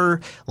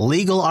pure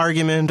legal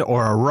argument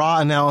or a raw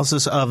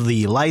analysis of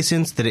the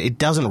license, that it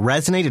doesn't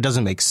resonate, it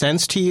doesn't make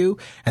sense to you.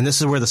 And this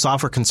is where the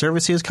software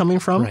conservancy is coming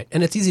from. Right.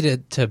 And it's easy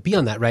to be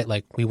on that, right?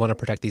 Like, we want to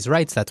protect these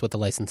rights. That's what the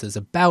license is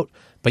about.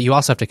 But you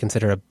also have to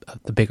consider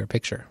the bigger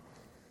picture.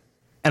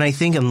 And I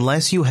think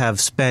unless you have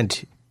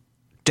spent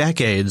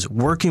decades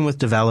working with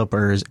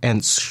developers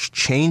and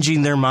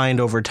changing their mind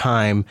over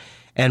time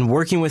and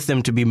working with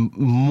them to be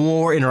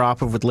more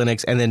interoperable with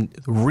Linux and then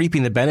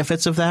reaping the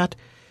benefits of that,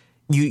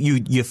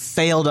 you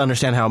fail to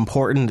understand how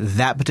important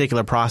that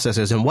particular process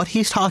is. And what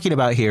he's talking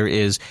about here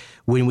is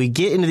when we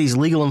get into these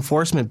legal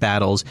enforcement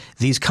battles,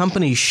 these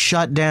companies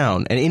shut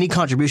down and any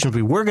contributions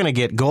we were going to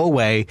get go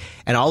away,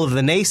 and all of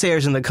the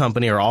naysayers in the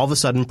company are all of a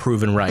sudden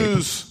proven right.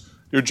 Use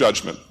your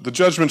judgment. The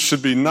judgment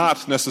should be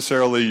not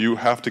necessarily you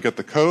have to get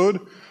the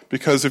code,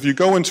 because if you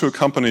go into a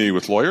company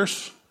with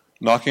lawyers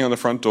knocking on the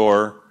front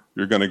door,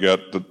 you're going to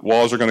get, the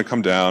walls are going to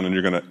come down, and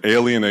you're going to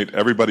alienate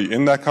everybody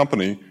in that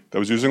company that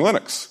was using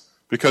Linux.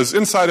 Because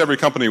inside every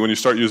company, when you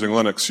start using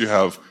Linux, you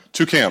have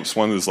two camps.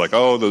 One is like,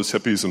 oh, those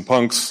hippies and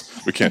punks,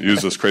 we can't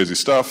use this crazy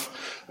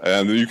stuff.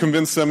 And you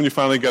convince them and you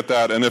finally get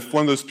that. And if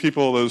one of those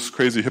people, those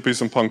crazy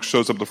hippies and punks,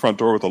 shows up at the front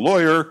door with a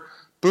lawyer,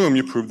 boom,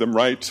 you prove them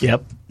right.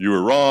 Yep. You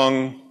were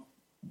wrong.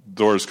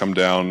 Doors come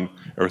down.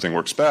 Everything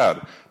works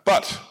bad.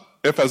 But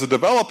if as a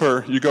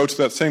developer, you go to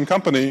that same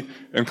company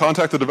and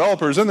contact the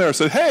developers in there and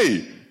say,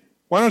 hey,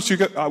 why don't you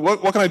get,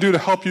 what can I do to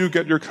help you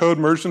get your code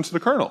merged into the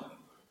kernel?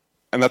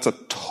 And that's a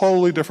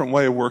totally different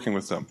way of working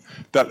with them.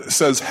 That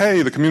says,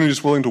 hey, the community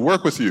is willing to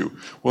work with you,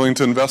 willing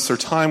to invest their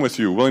time with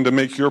you, willing to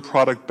make your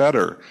product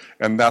better.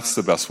 And that's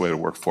the best way to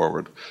work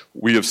forward.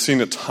 We have seen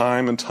it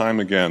time and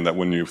time again that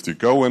if you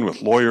go in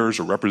with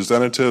lawyers or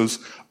representatives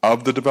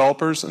of the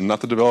developers and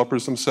not the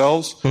developers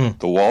themselves,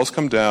 the walls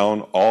come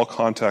down, all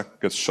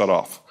contact gets shut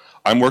off.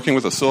 I'm working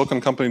with a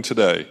silicon company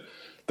today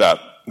that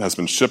has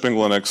been shipping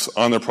Linux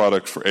on their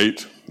product for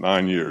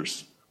 8-9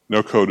 years.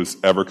 No code has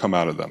ever come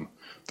out of them.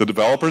 The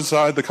developers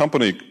side, the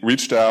company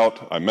reached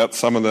out, I met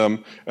some of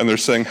them, and they're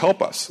saying,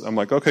 help us. I'm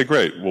like, okay,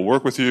 great, we'll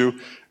work with you.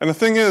 And the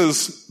thing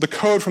is, the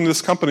code from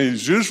this company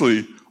is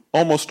usually,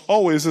 almost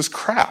always, is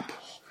crap.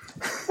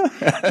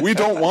 We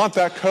don't want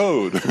that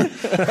code.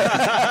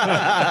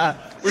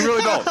 We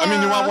really don't. I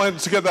mean, you want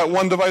to get that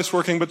one device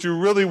working, but you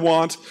really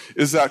want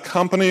is that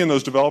company and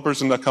those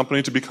developers in that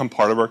company to become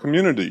part of our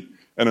community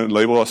and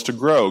enable us to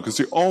grow. Because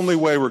the only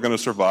way we're going to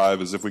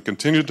survive is if we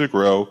continue to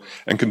grow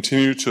and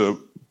continue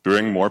to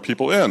bring more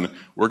people in.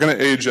 We're going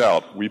to age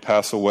out. We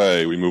pass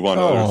away. We move on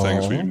to other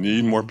things. We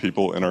need more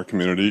people in our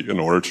community in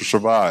order to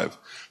survive.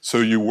 So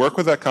you work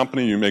with that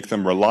company. You make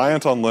them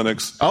reliant on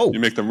Linux.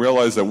 You make them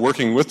realize that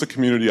working with the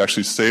community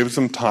actually saves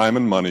them time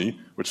and money,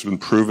 which has been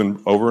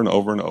proven over and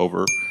over and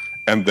over.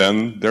 And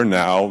then they're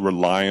now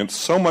reliant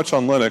so much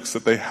on Linux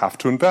that they have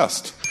to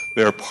invest.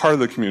 They are part of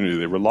the community.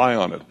 They rely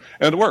on it.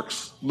 And it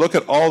works. Look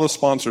at all the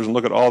sponsors and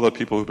look at all the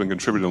people who've been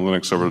contributing to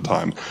Linux over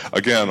time.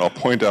 Again, I'll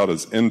point out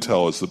as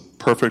Intel is the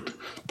perfect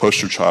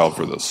poster child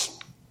for this.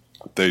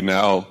 They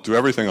now do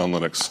everything on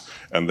Linux,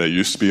 and they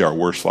used to be our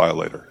worst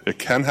violator. It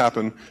can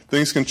happen.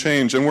 Things can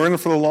change, and we're in it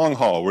for the long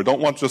haul. We don't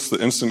want just the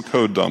instant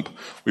code dump.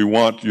 We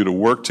want you to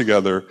work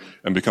together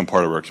and become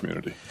part of our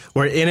community.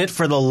 We're in it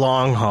for the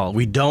long haul.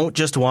 We don't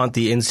just want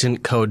the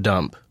instant code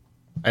dump.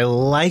 I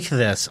like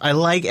this. I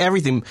like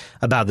everything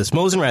about this.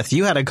 Mosenrath,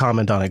 you had a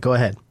comment on it. Go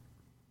ahead.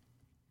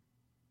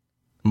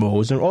 Sorry,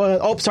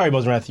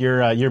 Mosenrath.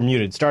 You're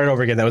muted. Start it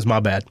over again. That was my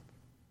bad.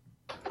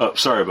 Oh,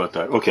 sorry about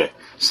that. Okay.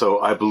 So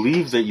I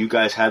believe that you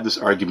guys had this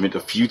argument a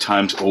few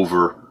times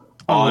over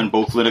on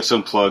both Linux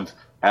Unplugged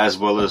as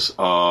well as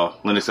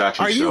Linux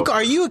Action Show.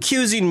 Are you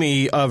accusing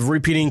me of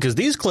repeating? Because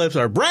these clips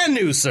are brand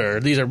new, sir.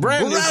 These are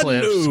brand new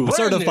clips.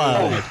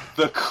 Certified.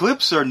 New. The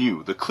clips are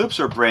new. The clips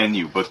are brand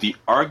new, but the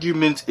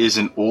argument is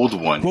an old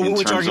one. Well,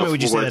 which argument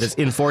would you say that is?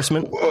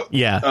 Enforcement?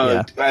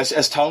 Yeah. As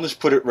Talnis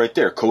put it right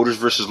there, coders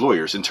versus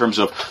lawyers, in terms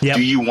of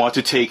do you want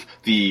to take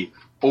the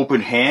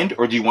open hand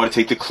or do you want to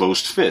take the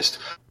closed fist?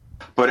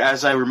 But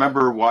as I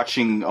remember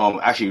watching,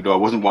 actually, no, I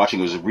wasn't watching,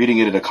 I was reading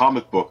it in a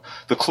comic book,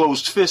 the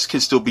closed fist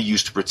can still be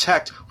used to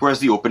protect, whereas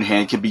the open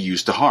hand can be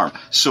used to harm.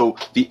 So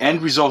the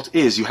end result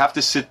is you have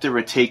to sit there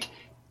and take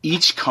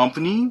each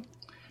company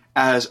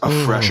as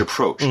a fresh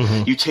approach.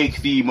 You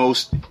take the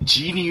most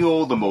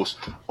genial, the most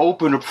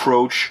open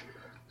approach,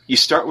 you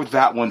start with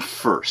that one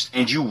first,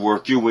 and you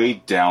work your way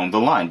down the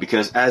line.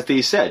 Because as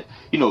they said,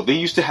 they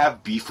used to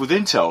have beef with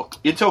Intel.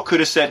 Intel could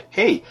have said,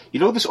 hey,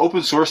 this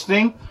open source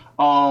thing,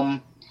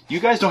 you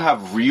guys don't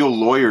have real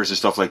lawyers and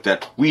stuff like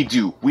that. We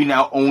do. We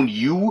now own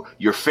you,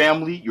 your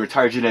family, your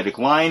entire genetic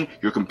line,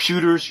 your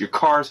computers, your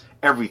cars,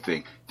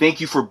 everything.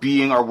 Thank you for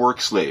being our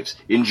work slaves.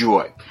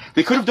 Enjoy.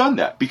 They could have done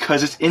that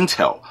because it's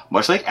Intel.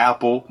 Much like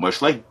Apple,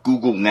 much like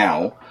Google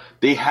now,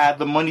 they had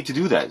the money to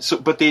do that.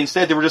 But they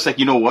were just like,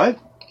 you know what?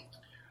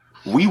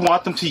 We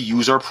want them to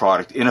use our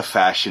product in a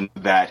fashion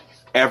that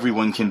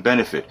everyone can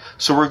benefit.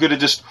 So we're going to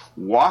just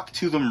walk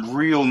to them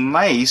real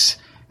nice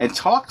and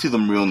talk to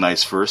them real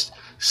nice first.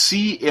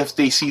 See if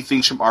they see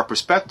things from our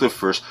perspective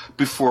first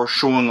before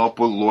showing up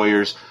with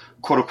lawyers,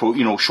 quote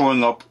unquote,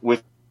 showing up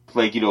with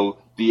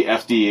the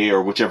FDA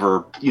or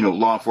whichever,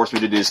 law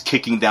enforcement it is,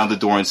 kicking down the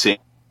door and saying,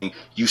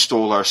 you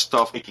stole our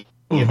stuff.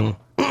 Yeah,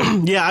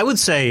 I would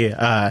say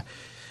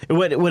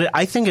what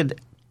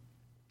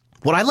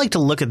I like to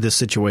look at this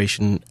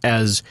situation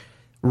as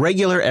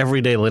regular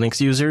everyday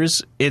Linux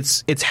users,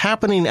 it's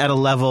happening at a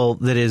level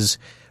that is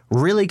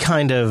really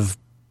kind of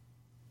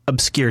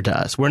obscure to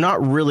us. We're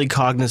not really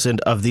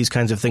cognizant of these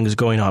kinds of things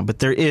going on, but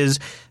there is,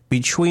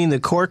 between the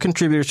core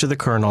contributors to the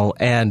kernel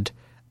and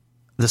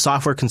the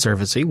Software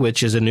Conservancy,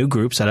 which is a new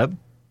group set up,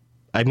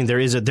 I mean, there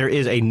is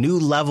a new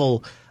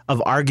level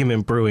of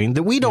argument brewing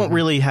that we don't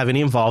really have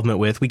any involvement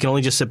with. We can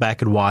only just sit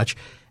back and watch,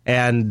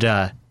 and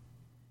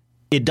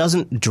it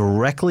doesn't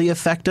directly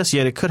affect us,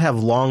 yet it could have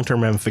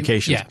long-term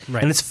ramifications. Yeah,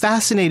 right. And it's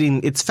fascinating.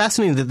 It's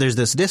fascinating that there's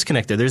this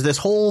disconnect there. There's this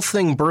whole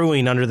thing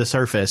brewing under the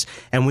surface,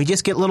 and we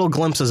just get little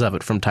glimpses of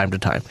it from time to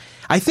time.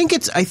 I think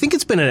it's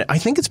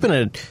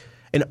been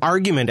an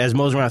argument, as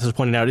Mosermath has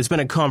pointed out. It's been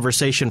a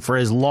conversation for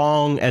as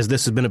long as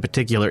this has been a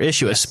particular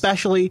issue,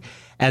 especially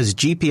as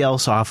GPL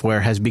software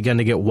has begun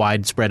to get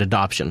widespread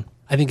adoption.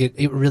 I think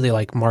it really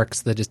like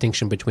marks the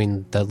distinction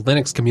between the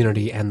Linux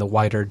community and the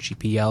wider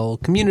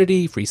GPL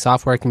community, free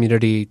software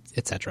community,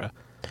 etc.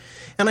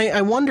 And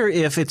I wonder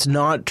if it's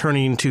not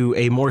turning to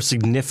a more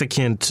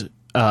significant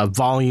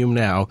volume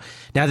now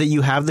that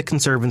you have the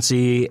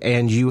Conservancy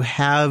and you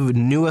have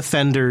new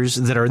offenders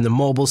that are in the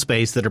mobile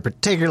space that are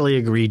particularly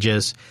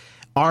egregious.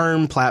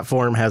 ARM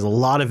platform has a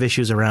lot of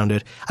issues around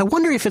it. I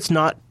wonder if it's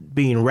not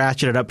being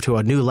ratcheted up to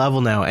a new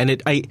level now.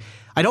 And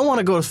I don't want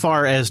to go as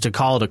far as to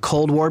call it a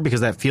Cold War,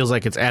 because that feels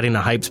like it's adding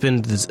a hype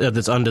spin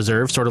that's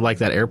undeserved, sort of like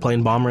that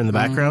airplane bomber in the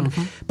background.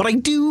 Mm-hmm. But I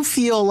do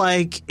feel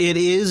like it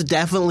is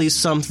definitely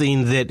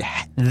something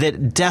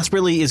that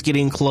desperately is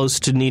getting close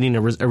to needing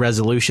a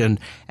resolution,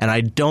 and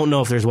I don't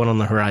know if there's one on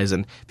the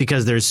horizon,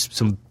 because there's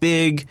some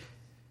big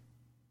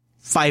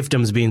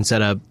fiefdoms being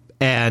set up,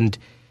 and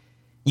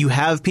you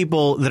have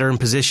people that are in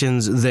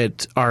positions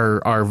that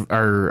are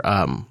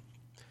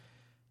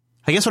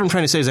I guess what I'm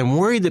trying to say is I'm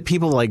worried that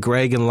people like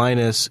Greg and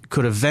Linus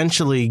could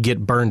eventually get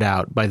burned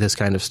out by this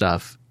kind of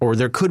stuff, or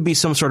there could be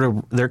some sort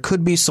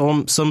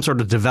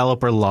of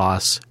developer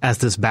loss as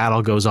this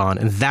battle goes on,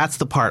 and that's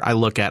the part I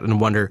look at and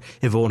wonder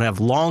if it won't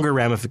have longer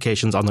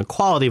ramifications on the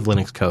quality of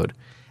Linux code.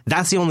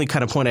 That's the only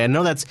kind of point. I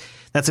know that's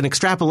an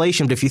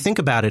extrapolation, but if you think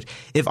about it,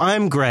 if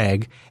I'm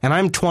Greg and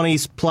I'm 20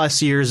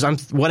 plus years, I'm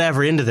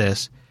whatever into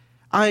this,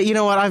 you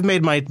know what? I've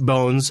made my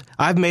bones.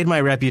 I've made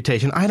my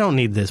reputation. I don't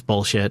need this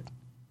bullshit.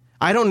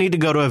 I don't need to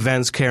go to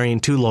events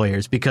carrying 2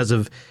 lawyers because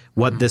of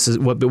what this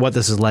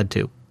has led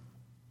to.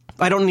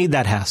 I don't need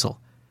that hassle.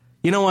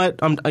 You know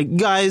what,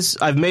 guys?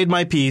 I've made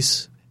my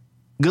peace.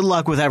 Good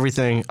luck with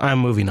everything. I'm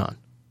moving on.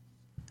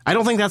 I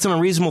don't think that's an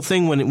unreasonable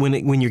thing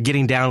when you're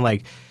getting down,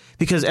 like,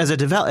 because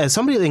as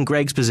somebody in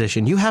Greg's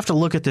position, you have to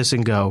look at this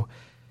and go,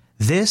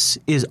 this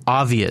is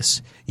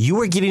obvious.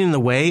 You are getting in the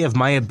way of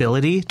my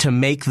ability to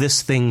make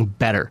this thing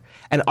better.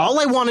 And all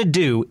I want to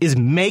do is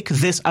make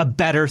this a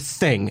better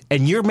thing.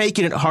 And you're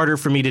making it harder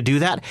for me to do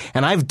that.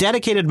 And I've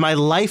dedicated my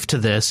life to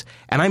this,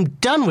 and I'm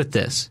done with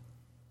this.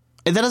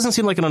 And that doesn't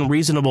seem like an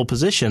unreasonable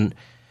position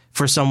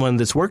for someone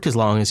that's worked as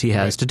long as he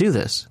has to do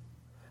this.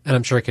 And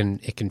I'm sure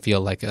it can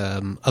feel like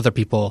other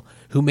people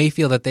who may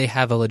feel that they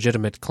have a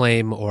legitimate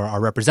claim or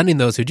are representing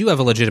those who do have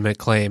a legitimate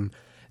claim.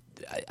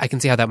 I can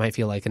see how that might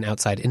feel like an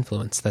outside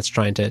influence that's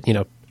trying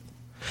to,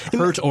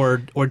 hurt or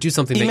do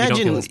something that you don't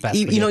feel is best.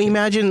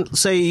 Imagine,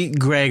 say,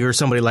 Greg or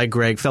somebody like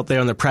Greg felt they're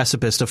on the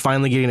precipice of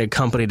finally getting a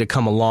company to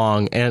come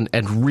along and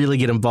really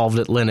get involved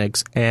at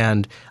Linux,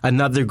 and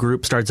another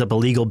group starts up a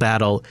legal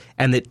battle,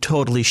 and it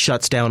totally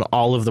shuts down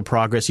all of the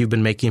progress you've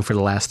been making for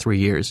the last 3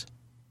 years.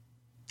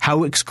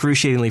 How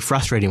excruciatingly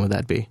frustrating would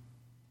that be?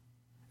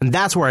 And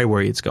that's where I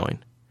worry it's going.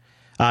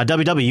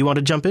 WW, you want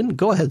to jump in?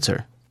 Go ahead,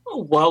 sir.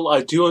 Well,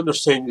 I do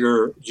understand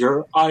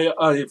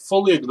I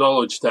fully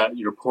acknowledge that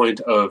your point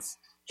of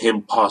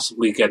him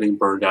possibly getting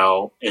burned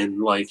out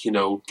and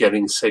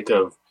getting sick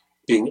of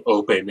being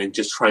open and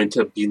just trying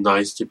to be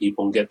nice to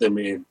people and get them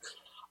in.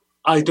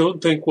 I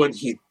don't think when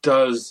he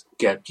does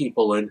get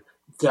people in,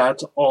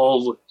 that's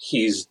all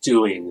he's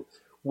doing.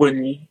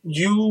 When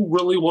you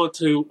really want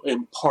to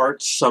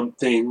impart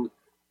something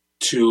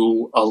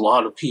to a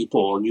lot of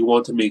people and you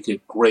want to make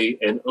it great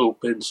and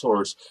open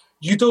source,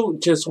 you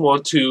don't just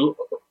want to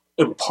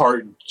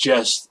impart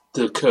just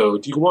the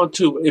code. You want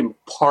to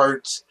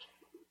impart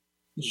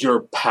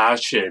your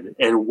passion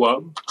and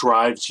what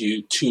drives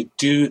you to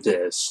do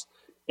this,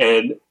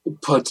 and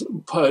put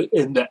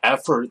in the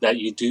effort that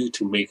you do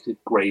to make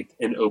it great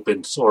and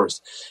open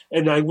source.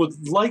 And I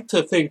would like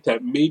to think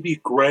that maybe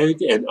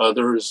Greg and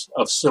others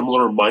of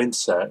similar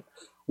mindset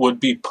would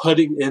be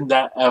putting in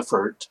that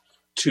effort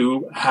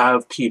to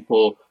have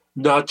people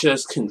not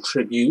just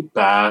contribute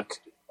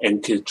back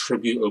and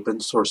contribute open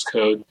source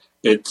code,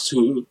 but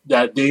to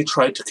that they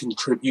try to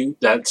contribute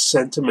that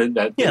sentiment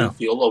that they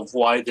feel of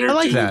why they're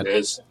doing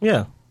this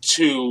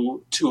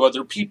to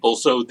other people,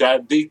 so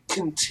that they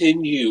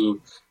continue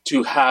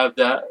to have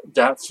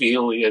that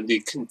feeling and they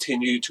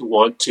continue to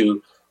want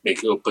to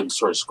make open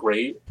source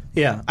great.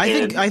 Yeah,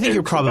 I think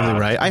you're probably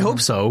right. I hope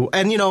so.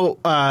 And,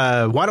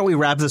 why don't we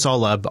wrap this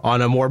all up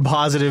on a more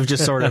positive,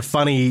 just sort of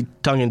funny,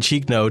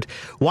 tongue-in-cheek note?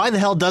 Why the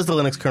hell does the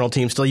Linux kernel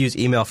team still use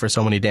email for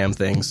so many damn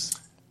things?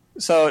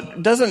 So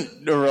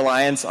doesn't the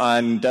reliance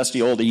on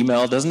dusty old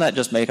email, doesn't that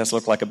just make us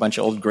look like a bunch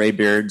of old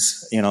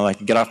graybeards,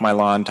 like get off my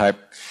lawn type?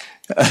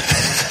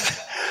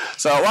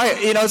 So why,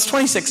 it's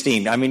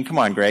 2016. I mean, come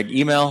on, Greg,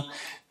 email,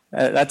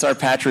 that's our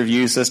patch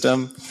review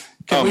system.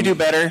 Can we do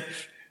better?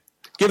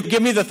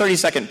 Give me the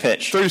 30-second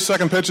pitch.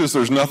 30-second pitch is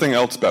there's nothing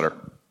else better.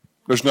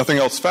 There's nothing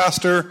else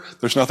faster.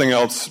 There's nothing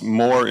else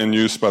more in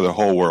use by the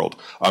whole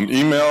world.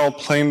 Email,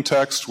 plain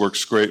text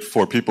works great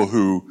for people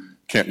who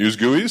can't use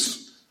GUIs.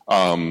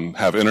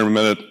 Have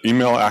intermittent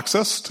email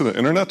access to the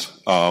internet.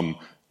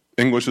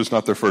 English is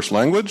not their first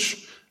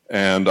language,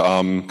 and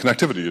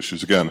connectivity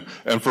issues again.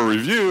 And for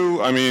review,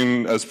 I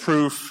mean, as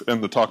proof in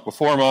the talk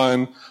before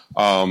mine,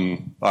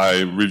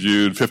 I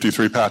reviewed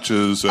 53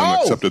 patches and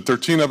accepted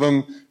 13 of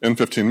them in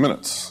 15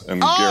 minutes.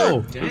 And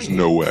Garrett, there's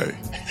no way.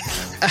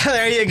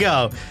 There you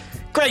go.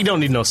 Greg don't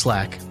need no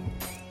slack.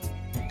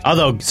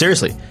 Although,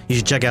 seriously, you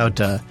should check out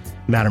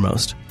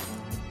Mattermost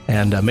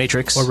and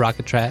Matrix. Or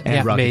Rocket Chat.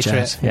 And Rocket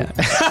Matrix. Chat.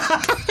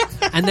 Yeah.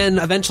 And then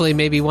eventually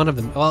maybe one of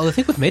them. Well, I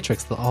think with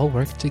Matrix, they'll all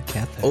work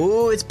together.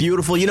 Oh, it's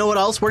beautiful. You know what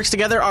else works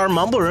together? Our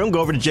Mumble Room. Go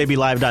over to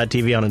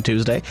jblive.tv on a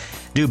Tuesday.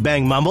 Do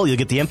Bang Mumble. You'll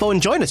get the info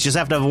and join us. Just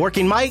have to have a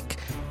working mic.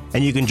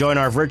 And you can join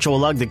our virtual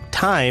lug. The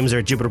times are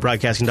at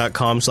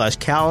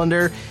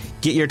jupiterbroadcasting.com/calendar.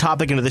 Get your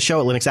topic into the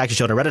show at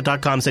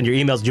linuxactionshow.reddit.com. Send your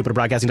emails to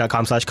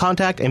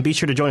jupiterbroadcasting.com/contact. And be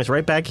sure to join us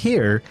right back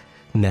here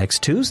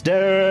next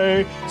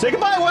Tuesday. Say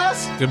goodbye,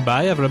 Wes.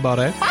 Goodbye,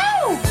 everybody. Ow!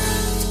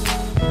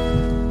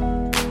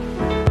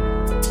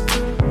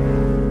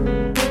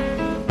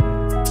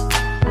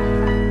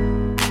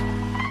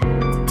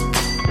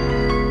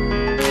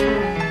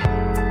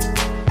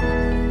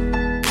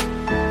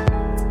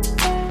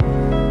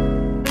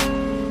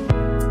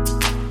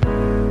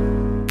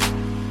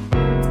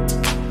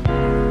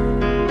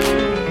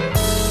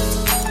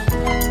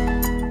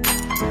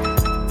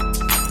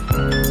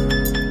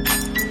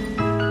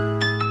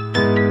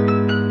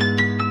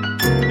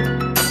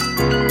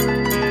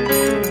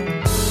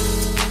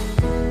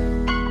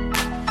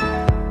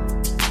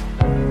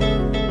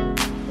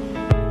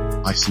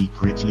 I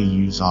secretly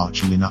use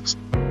Arch Linux.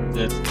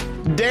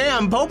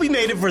 Damn, Popey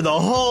made it for the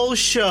whole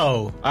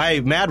show.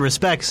 Mad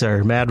respect,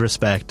 sir. Mad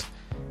respect.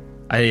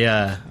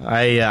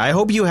 I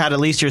hope you had at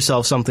least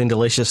yourself something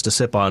delicious to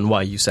sip on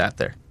while you sat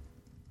there.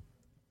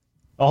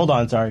 Oh, hold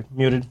on, sorry.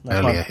 Muted.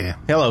 Earlier here.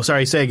 Hello,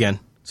 sorry, say again.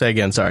 Say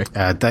again, sorry.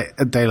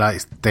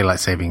 Daylight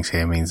savings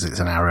here means it's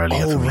an hour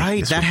earlier for me. Oh,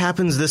 right. That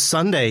happens this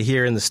Sunday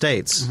here in the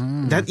States.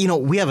 That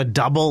we have a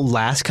double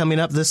last coming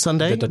up this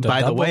Sunday,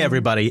 by the way,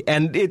 everybody.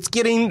 And it's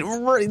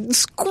getting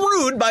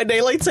screwed by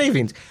daylight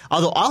savings.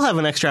 Although I'll have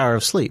an extra hour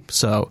of sleep,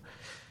 so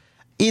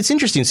it's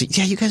interesting. So,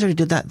 yeah, you guys already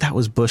did that. That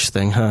was Bush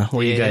thing, huh?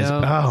 Where you guys,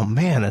 oh,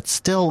 man, that's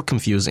still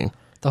confusing.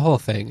 The whole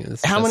thing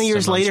is. How many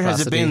years later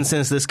has it been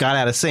since this got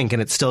out of sync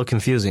and it's still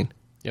confusing?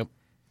 Yep.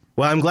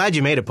 Well, I'm glad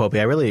you made it, Popey.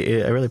 I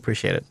really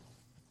appreciate it.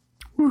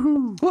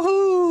 Woohoo!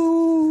 Woohoo!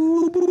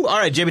 All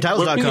right,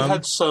 jbtitles.com. We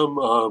had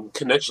some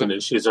connection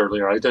issues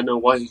earlier. I don't know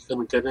why he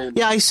couldn't get in.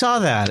 Yeah, I saw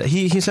that.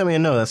 He sent me a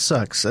note. That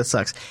sucks.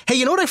 Hey,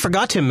 you know what I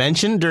forgot to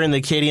mention during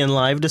the Kadian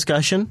Live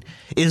discussion?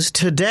 Is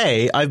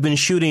today I've been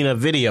shooting a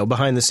video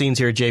behind the scenes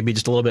here at JB,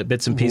 just a little bit,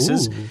 bits and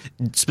pieces,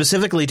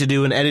 specifically to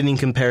do an editing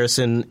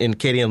comparison in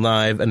Kadian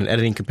Live and an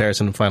editing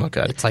comparison in Final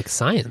Cut. It's like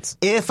science.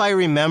 If I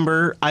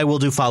remember, I will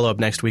do follow-up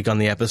next week on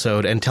the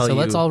episode and tell you. So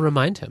let's all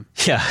remind him.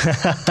 Yeah.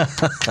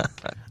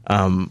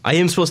 I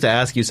am supposed to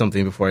ask you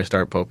something before I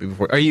start, Popey.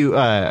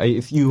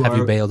 Have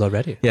you bailed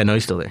already? Yeah, no,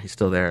 he's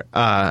still there.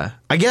 I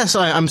guess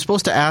I'm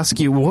supposed to ask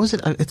you. What was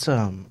it? It's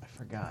I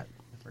forgot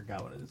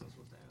what it is. I'm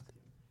supposed to ask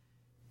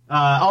you.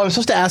 I'm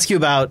supposed to ask you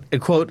about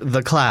quote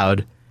the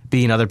cloud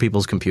being other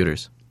people's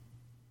computers.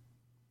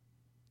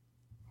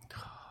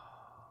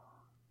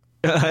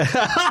 No.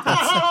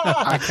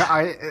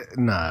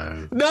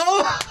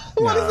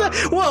 What is that?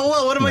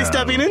 What am I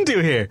stepping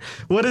into here?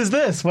 What is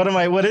this?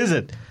 What is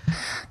it?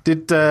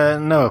 Did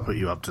Noah put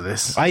you up to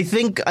this? I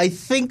think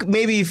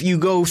maybe if you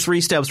go 3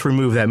 steps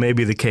removed, that may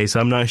be the case.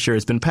 I'm not sure.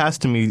 It's been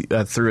passed to me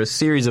through a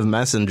series of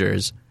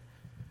messengers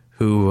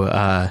who.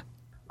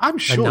 I'm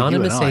sure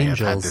Anonymous you and I angels.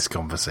 have had this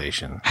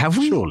conversation. Have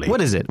we? Surely.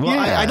 What is it? Well,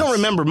 yes. I don't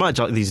remember much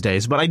these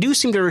days, but I do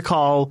seem to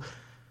recall.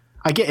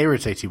 I get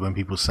irritated when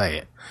people say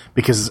it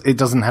because it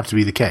doesn't have to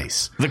be the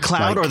case. The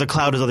cloud or the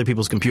cloud is other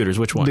people's computers?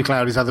 Which one? The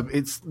cloud is other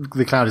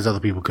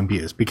people's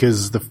computers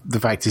because the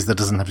fact is that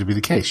doesn't have to be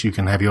the case. You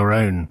can have your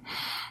own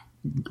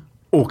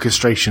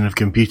orchestration of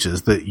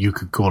computers that you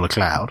could call a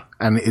cloud,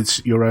 and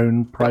it's your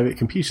own private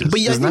computers.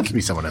 But it doesn't have to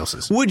be someone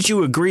else's. Would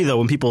you agree, though,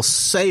 when people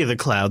say the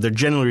cloud, they're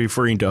generally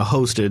referring to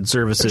hosted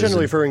services? They're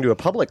generally referring to a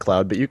public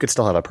cloud, but you could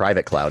still have a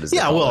private cloud.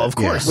 Of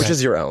course. Which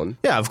is your own.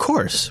 Yeah, of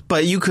course.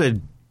 But you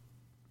could...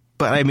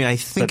 But, I mean, I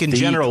think in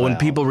general, when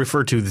people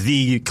refer to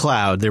the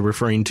cloud, they're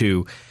referring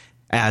to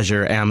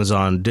Azure,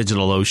 Amazon,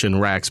 DigitalOcean,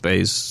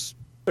 Rackspace...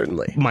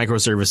 Certainly.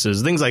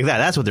 Microservices, things like that.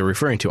 That's what they're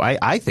referring to.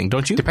 I think,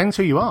 don't you? Depends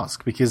who you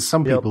ask, because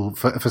some people,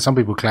 for some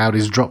people, cloud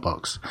is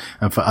Dropbox,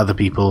 and for other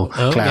people,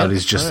 cloud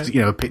is just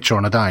a picture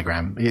on a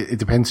diagram. It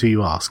depends who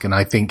you ask, and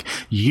I think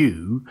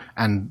you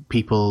and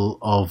people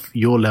of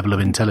your level of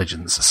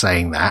intelligence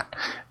saying that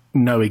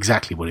know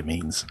exactly what it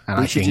means, and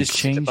I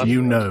think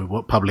you know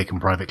what public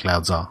and private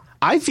clouds are.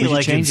 I feel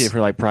like change it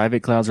for like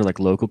private clouds or like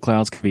local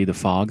clouds could be the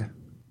fog.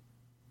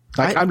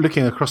 I'm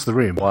looking across the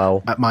room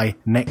at my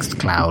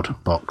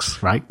Nextcloud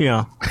box, right?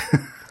 Yeah.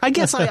 I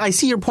guess I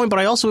see your point, but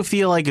I also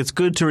feel like it's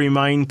good to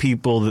remind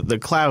people that the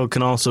cloud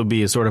can also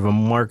be a sort of a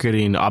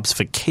marketing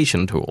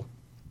obfuscation tool.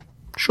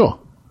 Sure,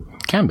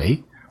 can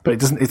be, but it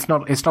doesn't. It's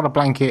not a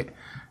blanket.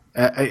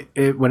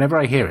 Whenever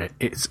I hear it,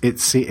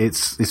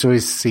 it's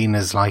always seen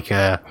as like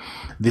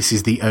this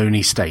is the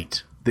only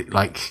state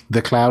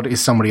The cloud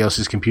is somebody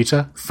else's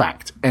computer.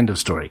 Fact. End of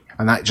story.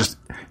 And that just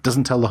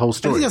doesn't tell the whole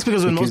story. I think that's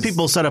because when most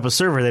people set up a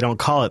server, they don't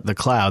call it the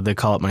cloud. They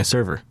call it my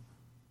server.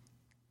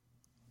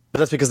 But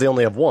that's because they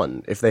only have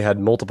one. If they had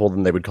multiple,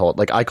 then they would call it,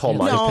 like, I call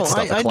mine. No, it's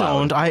not the I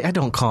cloud. don't. I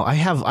don't call. I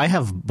have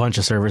a bunch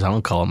of servers. I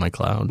don't call it my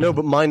cloud. No,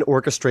 but mine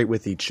orchestrate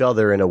with each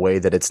other in a way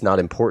that it's not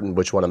important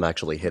which one I'm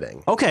actually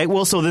hitting. Okay,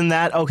 well, so then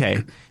all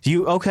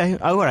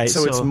right.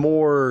 So it's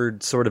more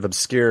sort of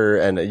obscure,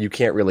 and you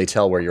can't really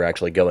tell where you're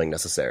actually going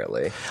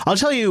necessarily. I'll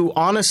tell you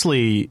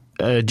honestly,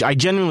 I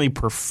genuinely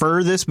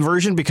prefer this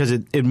version because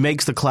it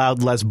makes the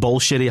cloud less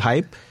bullshitty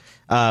hype.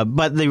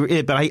 But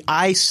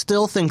I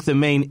still think the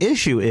main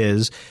issue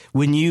is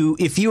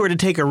if you were to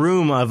take a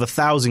room of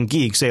 1,000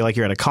 geeks, say like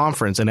you're at a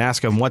conference, and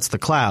ask them what's the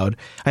cloud,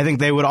 I think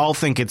they would all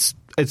think it's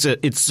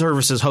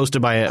services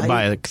hosted by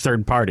a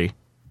third party.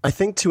 I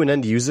think to an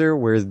end user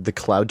where the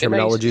cloud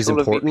terminology is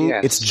important,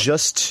 it's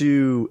just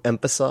to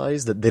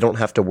emphasize that they don't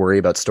have to worry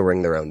about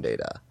storing their own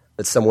data,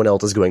 that someone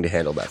else is going to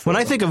handle that for them.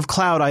 When I think of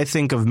cloud, I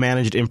think of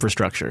managed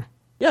infrastructure.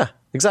 Yeah,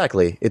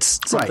 exactly. It's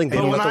something they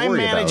don't have to worry about. But when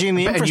I'm managing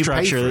the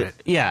infrastructure, and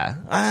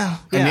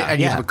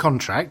you have a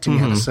contract, and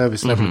you have a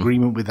service level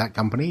agreement with that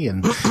company,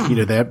 and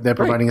they're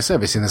providing a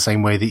service in the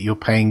same way that you're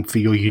paying for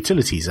your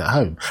utilities at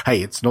home.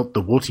 Hey, it's not the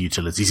water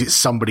utilities; it's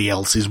somebody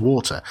else's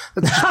water.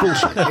 That's just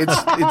bullshit.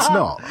 It's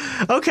not.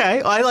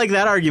 Okay, I like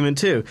that argument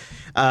too.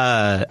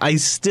 I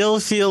still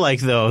feel like,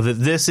 though, that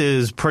this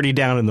is pretty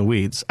down in the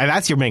weeds.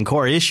 That's your main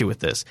core issue with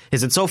this.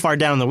 Is it so far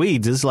down in the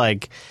weeds? It's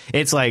like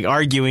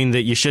arguing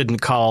that you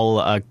shouldn't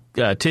call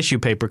tissue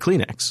paper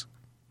Kleenex.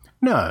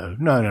 No.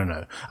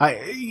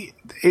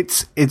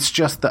 It's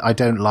just that I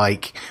don't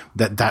like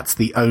that. That's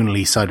the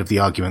only side of the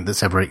argument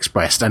that's ever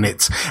expressed, and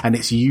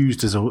it's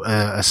used as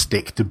a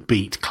stick to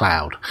beat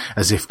cloud,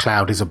 as if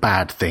cloud is a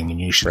bad thing and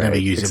you should never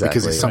use it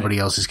because it's somebody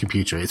else's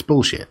computer. It's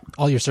bullshit.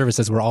 All your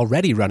services were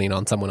already running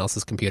on someone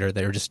else's computer.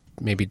 They were just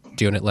maybe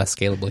doing it less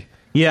scalably.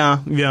 Yeah.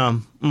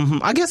 Mm-hmm.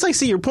 I guess I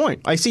see your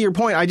point. I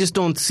just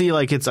don't see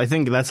I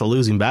think that's a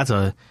losing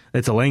battle.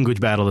 It's a language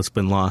battle that's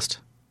been lost.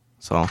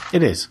 So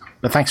it is,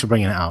 but thanks for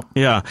bringing it up.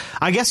 Yeah,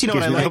 I guess what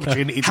I like.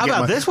 How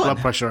about this one? Blood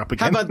pressure up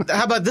again.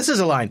 How about this as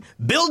a line?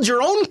 Build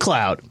your own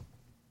cloud.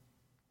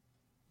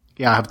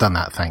 Yeah, I have done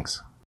that.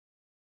 Thanks.